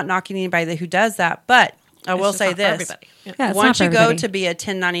 and I'm not knocking anybody who does that, but I will just say not for this. everybody. Yeah. Yeah, it's Once not you for go everybody. to be a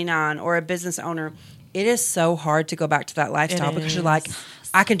 1099 or a business owner, it is so hard to go back to that lifestyle because you're like,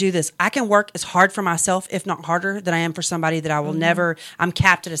 I can do this. I can work as hard for myself, if not harder, than I am for somebody that I will never. I'm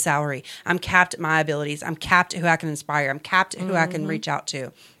capped at a salary. I'm capped at my abilities. I'm capped at who I can inspire. I'm capped at who I can reach out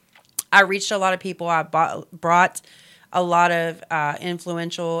to. I reached a lot of people. I brought a lot of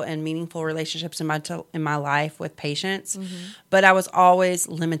influential and meaningful relationships in my life with patients, but I was always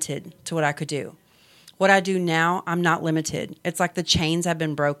limited to what I could do. What I do now, I'm not limited. It's like the chains have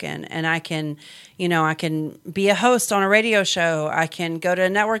been broken, and I can be a host on a radio show. I can go to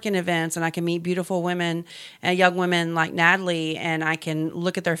networking events, and I can meet beautiful women and young women like Natalie, and I can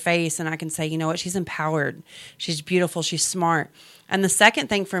look at their face and I can say, you know what, she's empowered. She's beautiful. She's smart. And the second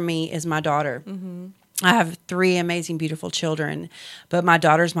thing for me is my daughter. I have 3 amazing, beautiful children, but my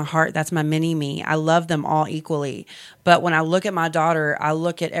daughter's my heart. That's my mini me. I love them all equally. But when I look at my daughter, I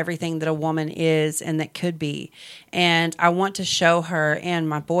look at everything that a woman is and that could be. And I want to show her and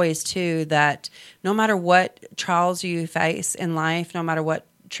my boys too that no matter what trials you face in life, no matter what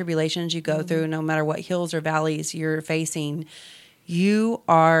tribulations you go through, no matter what hills or valleys you're facing, you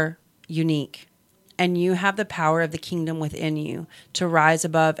are unique. And you have the power of the kingdom within you to rise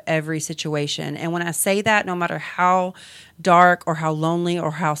above every situation. And when I say that, no matter how dark or how lonely or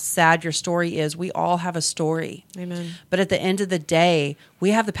how sad your story is, we all have a story. Amen. But at the end of the day,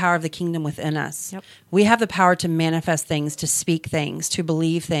 we have the power of the kingdom within us. Yep. We have the power to manifest things, to speak things, to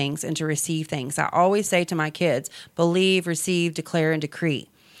believe things, and to receive things. I always say to my kids, believe, receive, declare, and decree.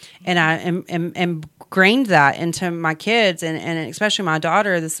 And I ingrained that into my kids and especially my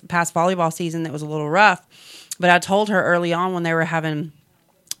daughter this past volleyball season that was a little rough. But I told her early on when they were having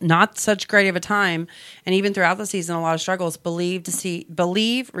not such great of a time, and even throughout the season, a lot of struggles, believe,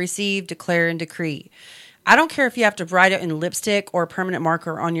 receive, declare, and decree. I don't care if you have to write it in lipstick or permanent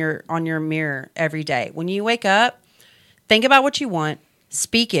marker on your mirror every day. When you wake up, think about what you want,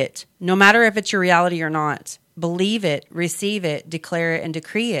 speak it, no matter if it's your reality or not. Believe it, receive it, declare it, and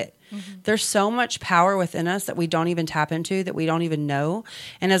decree it. There's so much power within us that we don't even tap into, that we don't even know.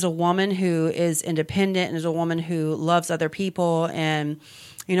 And as a woman who is independent and as a woman who loves other people and,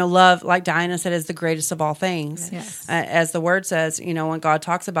 love, like Diana said, is the greatest of all things. Yes. As the word says, when God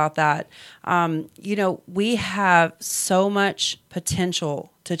talks about that, we have so much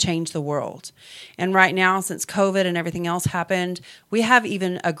potential to change the world. And right now, since COVID and everything else happened, we have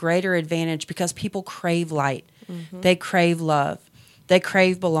even a greater advantage because people crave light. They crave love. They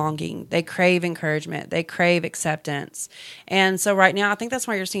crave belonging. They crave encouragement. They crave acceptance. And so right now, I think that's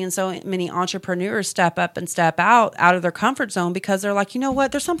why you're seeing so many entrepreneurs step up and step out of their comfort zone because they're like, you know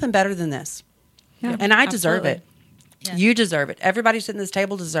what? There's something better than this. Yeah, and I deserve it. Yes. You deserve it. Everybody sitting at this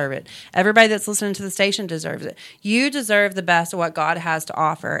table deserve it. Everybody that's listening to the station deserves it. You deserve the best of what God has to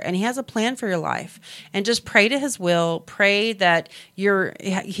offer, and He has a plan for your life. And just pray to His will. Pray that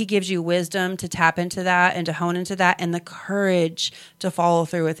He gives you wisdom to tap into that and to hone into that, and the courage to follow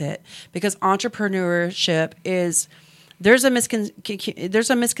through with it. Because entrepreneurship is. There's a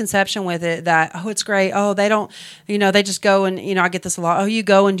misconception with it that, oh, it's great. Oh, they don't, they just go and, I get this a lot. Oh, you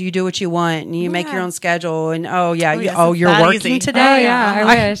go and you do what you want and you make your own schedule. And, you're working today. Oh, yeah,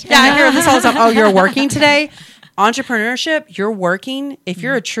 I wish. I hear this all the time. Oh, you're working today. Entrepreneurship, you're working. If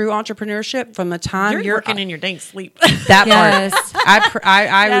you're a true entrepreneurship, from the time you're working in your dang sleep. That part,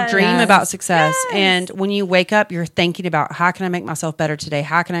 I would dream about success. Yes. And when you wake up, you're thinking about, how can I make myself better today?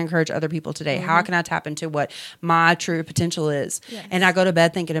 How can I encourage other people today? How can I tap into what my true potential is? Yes. And I go to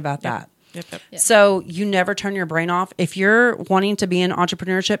bed thinking about that. Yep. So you never turn your brain off. If you're wanting to be in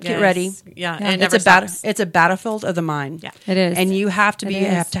entrepreneurship, get ready. Yeah. And It it's a battlefield of the mind. Yeah. It is. And you have to It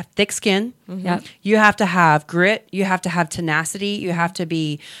is. have thick skin. Yep. You have to have grit. You have to have tenacity. You have to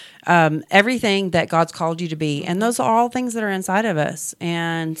be everything that God's called you to be. And those are all things that are inside of us.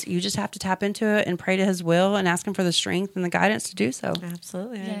 And you just have to tap into it and pray to His will and ask Him for the strength and the guidance to do so.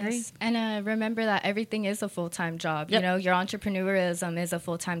 Absolutely. I Yes. agree. And remember that everything is a full-time job. Yep. Your entrepreneurism is a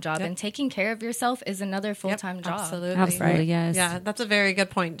full-time job, and taking care of yourself is another full-time job. Absolutely. Absolutely, yes. Yeah, that's a very good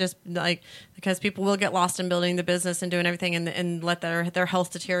point. Just like, because people will get lost in building the business and doing everything and let their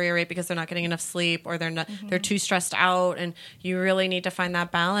health deteriorate because they're not getting enough sleep, or they're too stressed out, and you really need to find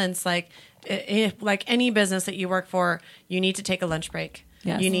that balance. Like any business that you work for, you need to take a lunch break.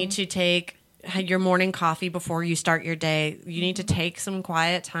 Yes. You need to take your morning coffee before you start your day. You need to take some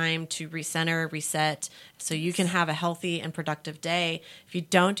quiet time to recenter, reset, so you can have a healthy and productive day. If you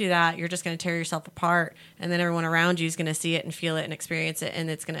don't do that, you're just going to tear yourself apart, and then everyone around you is going to see it and feel it and experience it, and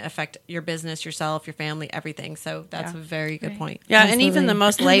it's going to affect your business, yourself, your family, everything. So that's a very good point. Yeah, and even the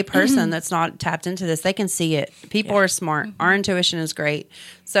most lay person that's not tapped into this, they can see it. People are smart. Our intuition is great.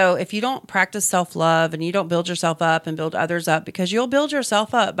 So if you don't practice self-love and you don't build yourself up and build others up, because you'll build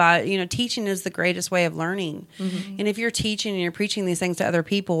yourself up by, teaching is the greatest way of learning. And if you're teaching and you're preaching these things to other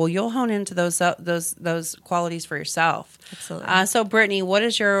people, you'll hone into those qualities for yourself. Absolutely. So Brittany,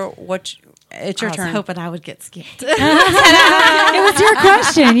 it's your I turn. was hoping I would get skipped. It was your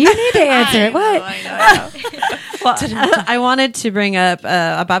question. You need to answer it. What? I know. Well, I wanted to bring up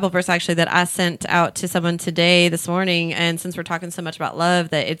a Bible verse actually that I sent out to someone this morning, and since we're talking so much about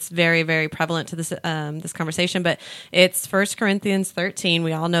love, that it's very, very prevalent to this conversation. But it's 1 Corinthians 13.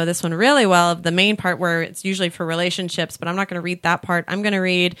 We all know this one really well. The main part where it's usually for relationships, but I'm not going to read that part. I'm going to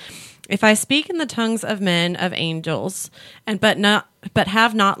read, "If I speak in the tongues of men, of angels, but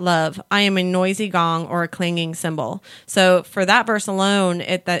have not love, I am a noisy gong or a clanging cymbal." So for that verse alone,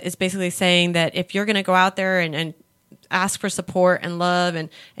 that is basically saying that if you're going to go out there and ask for support and love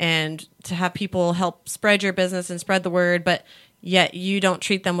and to have people help spread your business and spread the word, but yet you don't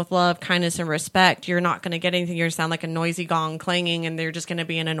treat them with love, kindness, and respect, you're not going to get anything. You're going to sound like a noisy gong clanging, and they're just going to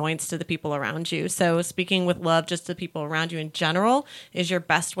be an annoyance to the people around you. So speaking with love just to people around you in general is your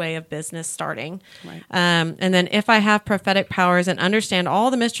best way of business starting. Right. And then, "If I have prophetic powers and understand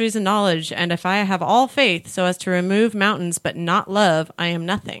all the mysteries and knowledge, and if I have all faith so as to remove mountains but not love, I am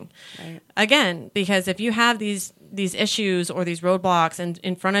nothing." Right. Again, because if you have these issues or these roadblocks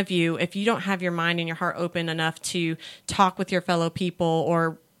in front of you, if you don't have your mind and your heart open enough to talk with your fellow people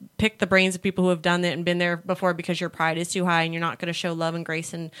or pick the brains of people who have done it and been there before, because your pride is too high and you're not going to show love and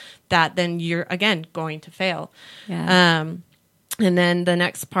grace in that, then you're, again, going to fail. Yeah. And then the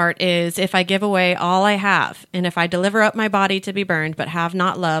next part is, "If I give away all I have, and if I deliver up my body to be burned, but have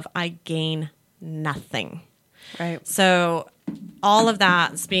not love, I gain nothing." Right. So all of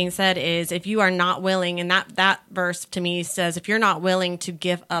that being said is, if you are not willing, and that verse to me says, if you're not willing to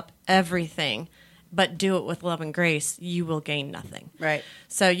give up everything, but do it with love and grace, you will gain nothing. Right.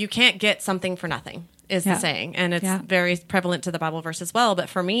 So you can't get something for nothing, is the saying. And it's very prevalent to the Bible verse as well. But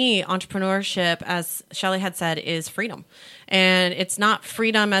for me, entrepreneurship, as Shelley had said, is freedom. And it's not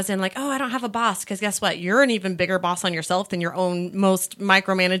freedom as in like, oh, I don't have a boss. Because guess what? You're an even bigger boss on yourself than your own most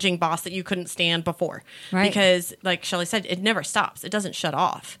micromanaging boss that you couldn't stand before. Right. Because like Shelley said, it never stops. It doesn't shut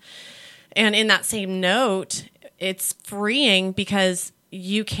off. And in that same note, it's freeing because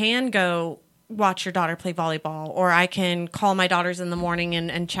you can go watch your daughter play volleyball, or I can call my daughters in the morning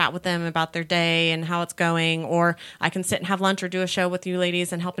and chat with them about their day and how it's going, or I can sit and have lunch or do a show with you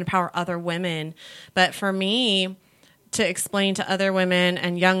ladies and help empower other women. But for me, to explain to other women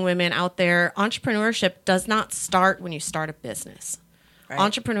and young women out there, entrepreneurship does not start when you start a business. Right.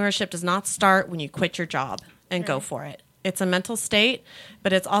 Entrepreneurship does not start when you quit your job and go for it. It's a mental state,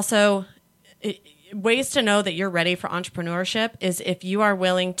 but it's also ways to know that you're ready for entrepreneurship is if you are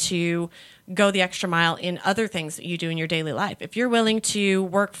willing to go the extra mile in other things that you do in your daily life. If you're willing to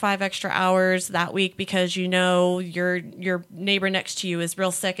work 5 extra hours that week because you know your neighbor next to you is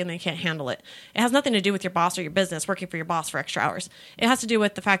real sick and they can't handle it. It has nothing to do with your boss or your business working for your boss for extra hours. It has to do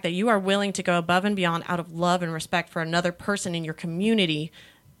with the fact that you are willing to go above and beyond out of love and respect for another person in your community.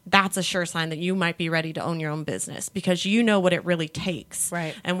 That's a sure sign that you might be ready to own your own business because you know what it really takes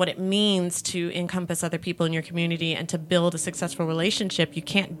and what it means to encompass other people in your community and to build a successful relationship. You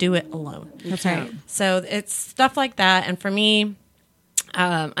can't do it alone. That's right. So it's stuff like that. And for me,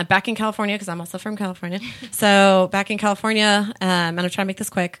 I'm back in California because I'm also from California. So back in California, and I'm trying to make this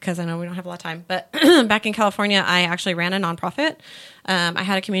quick because I know we don't have a lot of time, but back in California, I actually ran a nonprofit. I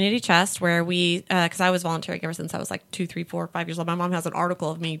had a community chest where we, because I was volunteering ever since I was like 2, 3, 4, 5 years old. My mom has an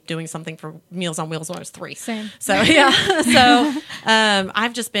article of me doing something for Meals on Wheels when I was 3. Same. So yeah. So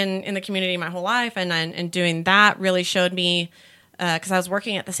I've just been in the community my whole life, and doing that really showed me, because I was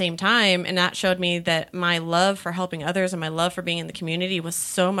working at the same time, and that showed me that my love for helping others and my love for being in the community was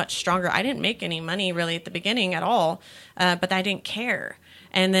so much stronger. I didn't make any money really at the beginning at all, but I didn't care.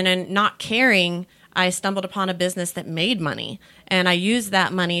 And then in not caring, I stumbled upon a business that made money, and I used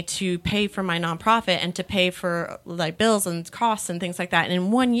that money to pay for my nonprofit and to pay for like bills and costs and things like that. And in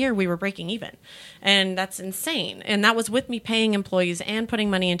 1 year, we were breaking even, and that's insane. And that was with me paying employees and putting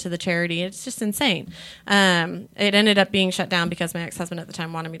money into the charity. It's just insane. It ended up being shut down because my ex-husband at the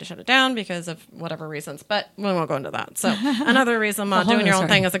time wanted me to shut it down because of whatever reasons, but we won't go into that. So another reason doing your own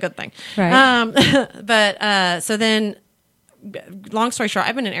thing is a good thing. Right. So then, long story short,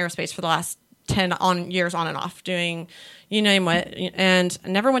 I've been in aerospace for the last 10 years on and off doing you name what, and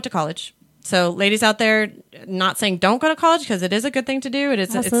never went to college. So ladies out there, not saying don't go to college because it is a good thing to do.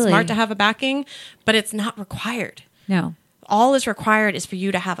 It's smart to have a backing, but it's not required. No. All is required is for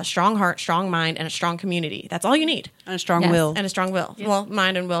you to have a strong heart, strong mind, and a strong community. That's all you need. And a strong will. And a strong will. Yes. Well,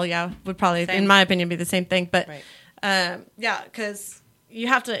 mind and will, would probably, in my opinion, be the same thing. But because you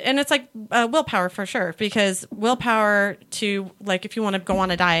have to, and it's like willpower for sure, because willpower to, like, if you want to go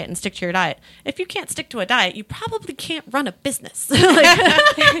on a diet and stick to your diet, if you can't stick to a diet, you probably can't run a business.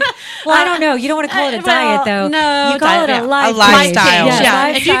 Well, I don't know. You don't want to call it a diet, though. No, you call it a lifestyle.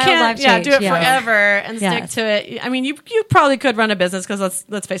 Yes, if you can't, do it forever and stick to it. I mean, you probably could run a business because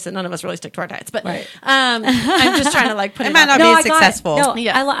let's face it, none of us really stick to our diets. But I'm just trying to like put it might not be successful.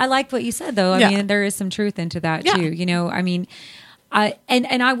 I liked what you said, though. I mean, there is some truth into that too. You know, I mean.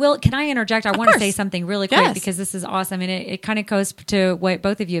 And I will, can I interject? I want to say something really quick because this is awesome. And it kind of goes to what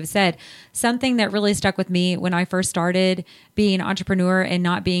both of you have said. Something that really stuck with me when I first started being an entrepreneur and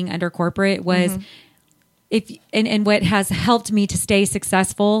not being under corporate was and what has helped me to stay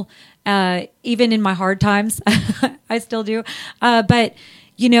successful, even in my hard times, I still do. But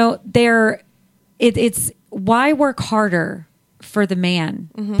you know, it's why work harder for the man,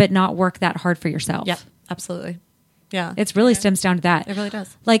 but not work that hard for yourself. Yep, absolutely. Yeah. It really stems down to that. It really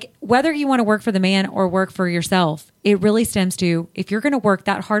does. Like, whether you want to work for the man or work for yourself, it really stems to, if you're going to work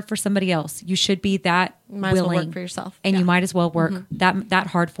that hard for somebody else, you should be that willing. As well work for yourself. And you might as well work that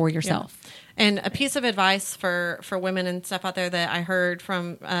hard for yourself. Yeah. And a piece of advice for women and stuff out there that I heard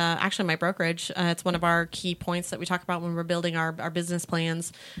from actually my brokerage, it's one of our key points that we talk about when we're building our business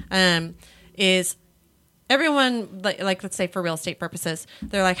plans, is everyone, like let's say for real estate purposes,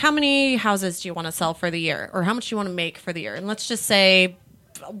 they're like, how many houses do you want to sell for the year? Or how much do you want to make for the year? And let's just say,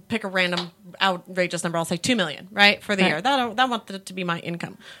 pick a random outrageous number. I'll say 2 million, right? For the year. That want that to be my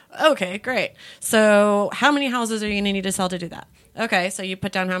income. Okay, great. So how many houses are you going to need to sell to do that? Okay, so you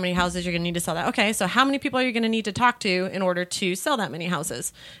put down how many houses you're going to need to sell that. Okay, so how many people are you going to need to talk to in order to sell that many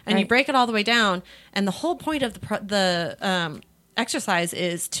houses? And you break it all the way down. And the whole point of the exercise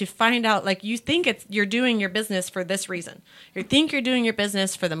is to find out, like, you think you're doing your business for this reason. You think you're doing your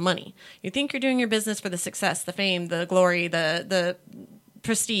business for the money. You think you're doing your business for the success, the fame, the glory, the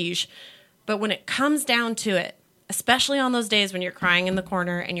prestige. But when it comes down to it, especially on those days when you're crying in the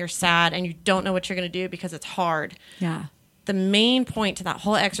corner and you're sad and you don't know what you're going to do because it's hard. Yeah. The main point to that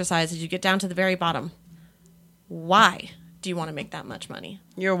whole exercise is you get down to the very bottom. Why do you want to make that much money?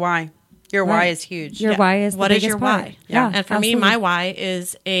 Your why. Your why is huge. Your why is what the is your part. why? Yeah. And for me, my why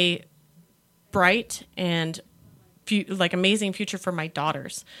is a bright and like amazing future for my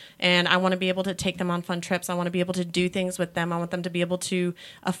daughters. And I want to be able to take them on fun trips. I want to be able to do things with them. I want them to be able to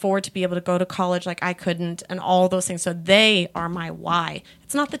afford to be able to go to college like I couldn't, and all those things. So they are my why.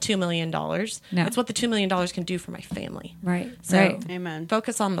 It's not the $2 million. No. It's what the $2 million can do for my family. Right. So right. Amen.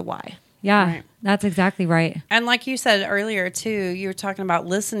 Focus on the why. Yeah, Right. that's exactly right. And like you said earlier, too, you were talking about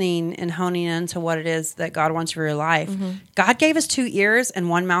listening and honing into what it is that God wants for your life. Mm-hmm. God gave us 2 ears and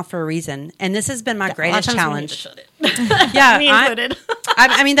 1 mouth for a reason. And this has been my greatest A lot of times we challenge. need to shut it. Yeah, Me included.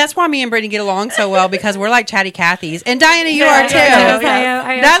 I mean, that's why me and Brittany get along so well, because we're like chatty Cathys. And Diana, you are too.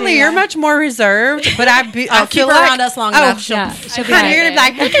 I am Natalie, too, you're yeah. much more reserved, but I I'll feel keep her like, around us long enough. She'll, Yeah, she'll be honey, you're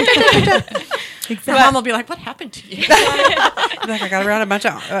gonna be like, Her mom will be like, "What happened to you?" I got around a bunch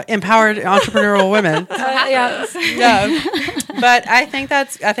of empowered entrepreneurial women. Yeah. Yeah, but I think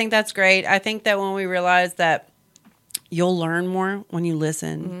that's great. I think that when we realize that you'll learn more when you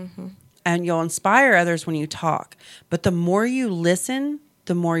listen, and you'll inspire others when you talk. But the more you listen,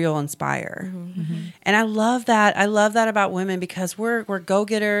 the more you'll inspire. And I love that. I love that about women, because we're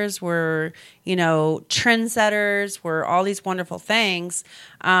go-getters, we're, trendsetters, we're all these wonderful things.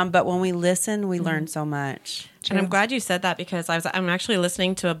 But when we listen, we learn so much. And I'm glad you said that, because I'm actually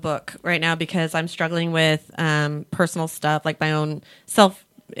listening to a book right now, because I'm struggling with personal stuff, like my own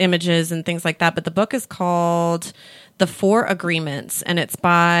self-images and things like that. But the book is called The 4 Agreements, and it's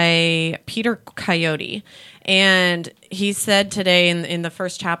by Peter Coyote. And he said today in the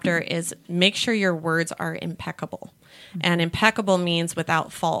first chapter is, make sure your words are impeccable. And impeccable means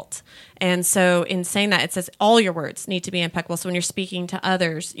without fault. And so in saying that, it says all your words need to be impeccable. So when you're speaking to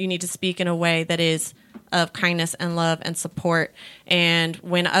others, you need to speak in a way that is of kindness and love and support. And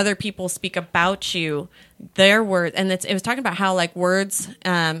when other people speak about you, their words, and it was talking about how like words,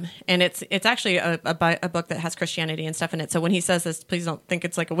 and it's actually a book that has Christianity and stuff in it. So when he says this, please don't think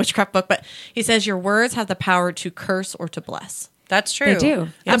it's like a witchcraft book, but he says your words have the power to curse or to bless. That's true. They do.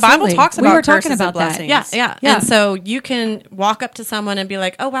 The Bible talks about we were talking curses and about that. blessings. Yeah. And so you can walk up to someone and be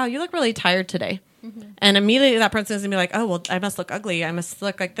like, "Oh, wow, you look really tired today." And immediately that person is going to be like, "Oh, well, I must look ugly. I must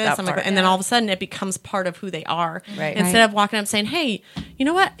look like this." And then all of a sudden it becomes part of who they are. Right. Instead of walking up saying, "Hey, you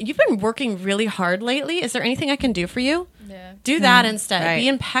know what? You've been working really hard lately. Is there anything I can do for you?" Yeah. Do that instead. Right. Be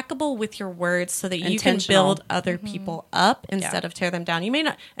impeccable with your words so that you can Intentional. build other people up instead of tear them down. You may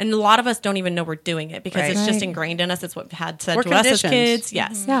not, and a lot of us don't even know we're doing it, because Right. it's just Right. ingrained in us. It's what we've had said We're to us as conditioned. kids.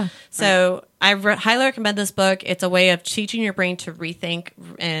 Yes. Yeah. So I highly recommend this book. It's a way of teaching your brain to rethink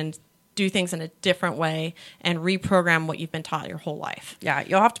and do things in a different way and reprogram what you've been taught your whole life. Yeah,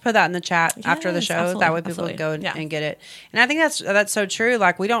 you'll have to put that in the chat after the Yes, show. absolutely, That way people absolutely. can go Yeah. and get it. And I think that's so true.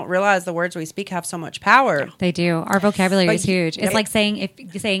 Like, we don't realize the words we speak have so much power. They do. Our vocabulary But is huge. It's Yep. like saying, if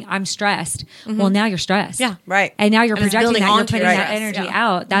you're saying I'm stressed, well, now you're stressed. Yeah. Right. And now you're And it's projecting building that. You're onto putting your that stress. energy Yeah.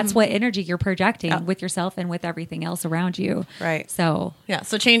 out. That's what energy you're projecting with yourself and with everything else around you. Right. So Yeah.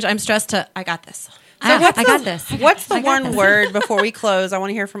 So change I'm stressed to I got this. So I got this. What's the I got one this. word before we close? I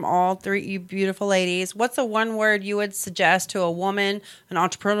want to hear from all three you beautiful ladies. What's the one word you would suggest to a woman, an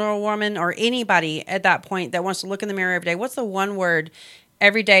entrepreneurial woman, or anybody at that point that wants to look in the mirror every day? What's the one word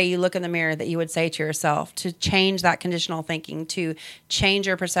every day you look in the mirror that you would say to yourself to change that conditional thinking, to change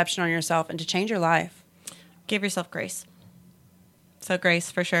your perception on yourself, and to change your life? Give yourself grace. So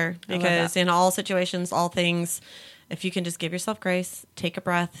grace for sure, I love because that. in all situations, all things, if you can just give yourself grace, take a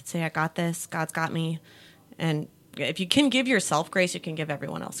breath, say, I got this, God's got me. And if you can give yourself grace, you can give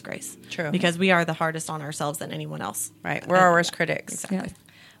everyone else grace. True. Because we are the hardest on ourselves than anyone else. Right. We're our worst critics. Exactly.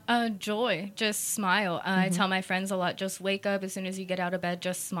 Joy, just smile. I tell my friends a lot, just wake up as soon as you get out of bed,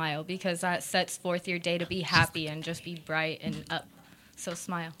 just smile, because that sets forth your day to be happy and just be bright and up. So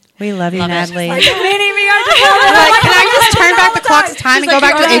smile. We love you, Natalie. Like, Can I just turn back the clock's time and go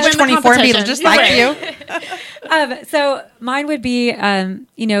back to age 24 and be just like you? So mine would be, I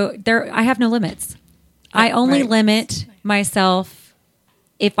have no limits. I only right. limit myself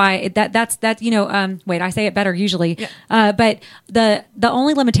if I, wait, I say it better usually. But the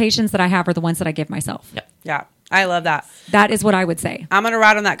only limitations that I have are the ones that I give myself. Yep. Yeah. I love that. That is what I would say. I'm going to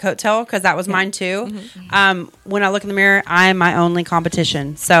ride on that coattail because that was mine too. When I look in the mirror, I'm my only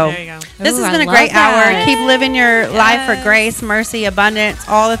competition. So There you go. this Ooh, has been I a great love that. hour. Keep living your life for grace, mercy, abundance,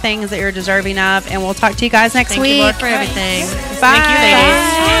 all the things that you're deserving of. And we'll talk to you guys next Thank week. you, Lord, for everything. Bye. Thank you,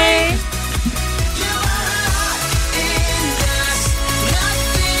 ladies. Bye.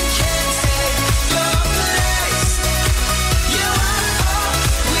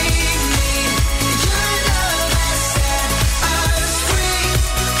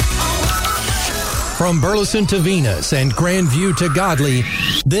 From Burleson to Venus and Grandview to Godly,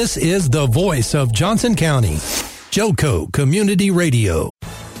 this is the voice of Johnson County, Joco Community Radio.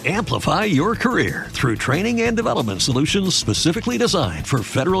 Amplify your career through training and development solutions specifically designed for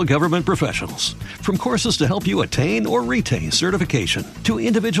federal government professionals. From courses to help you attain or retain certification, to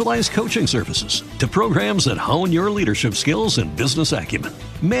individualized coaching services, to programs that hone your leadership skills and business acumen,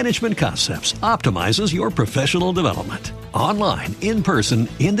 Management Concepts optimizes your professional development. Online, in person,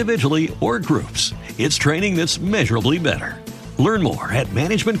 individually, or groups, it's training that's measurably better. Learn more at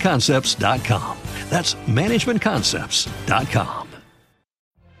managementconcepts.com. That's managementconcepts.com.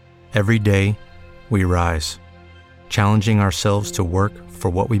 Every day, we rise, challenging ourselves to work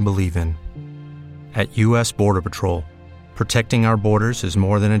for what we believe in. At U.S. Border Patrol, protecting our borders is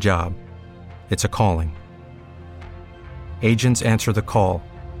more than a job. It's a calling. Agents answer the call,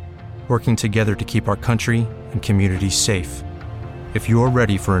 working together to keep our country and communities safe. If you're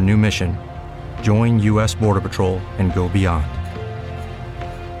ready for a new mission, join U.S. Border Patrol and go beyond.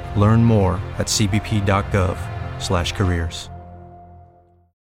 Learn more at cbp.gov/careers.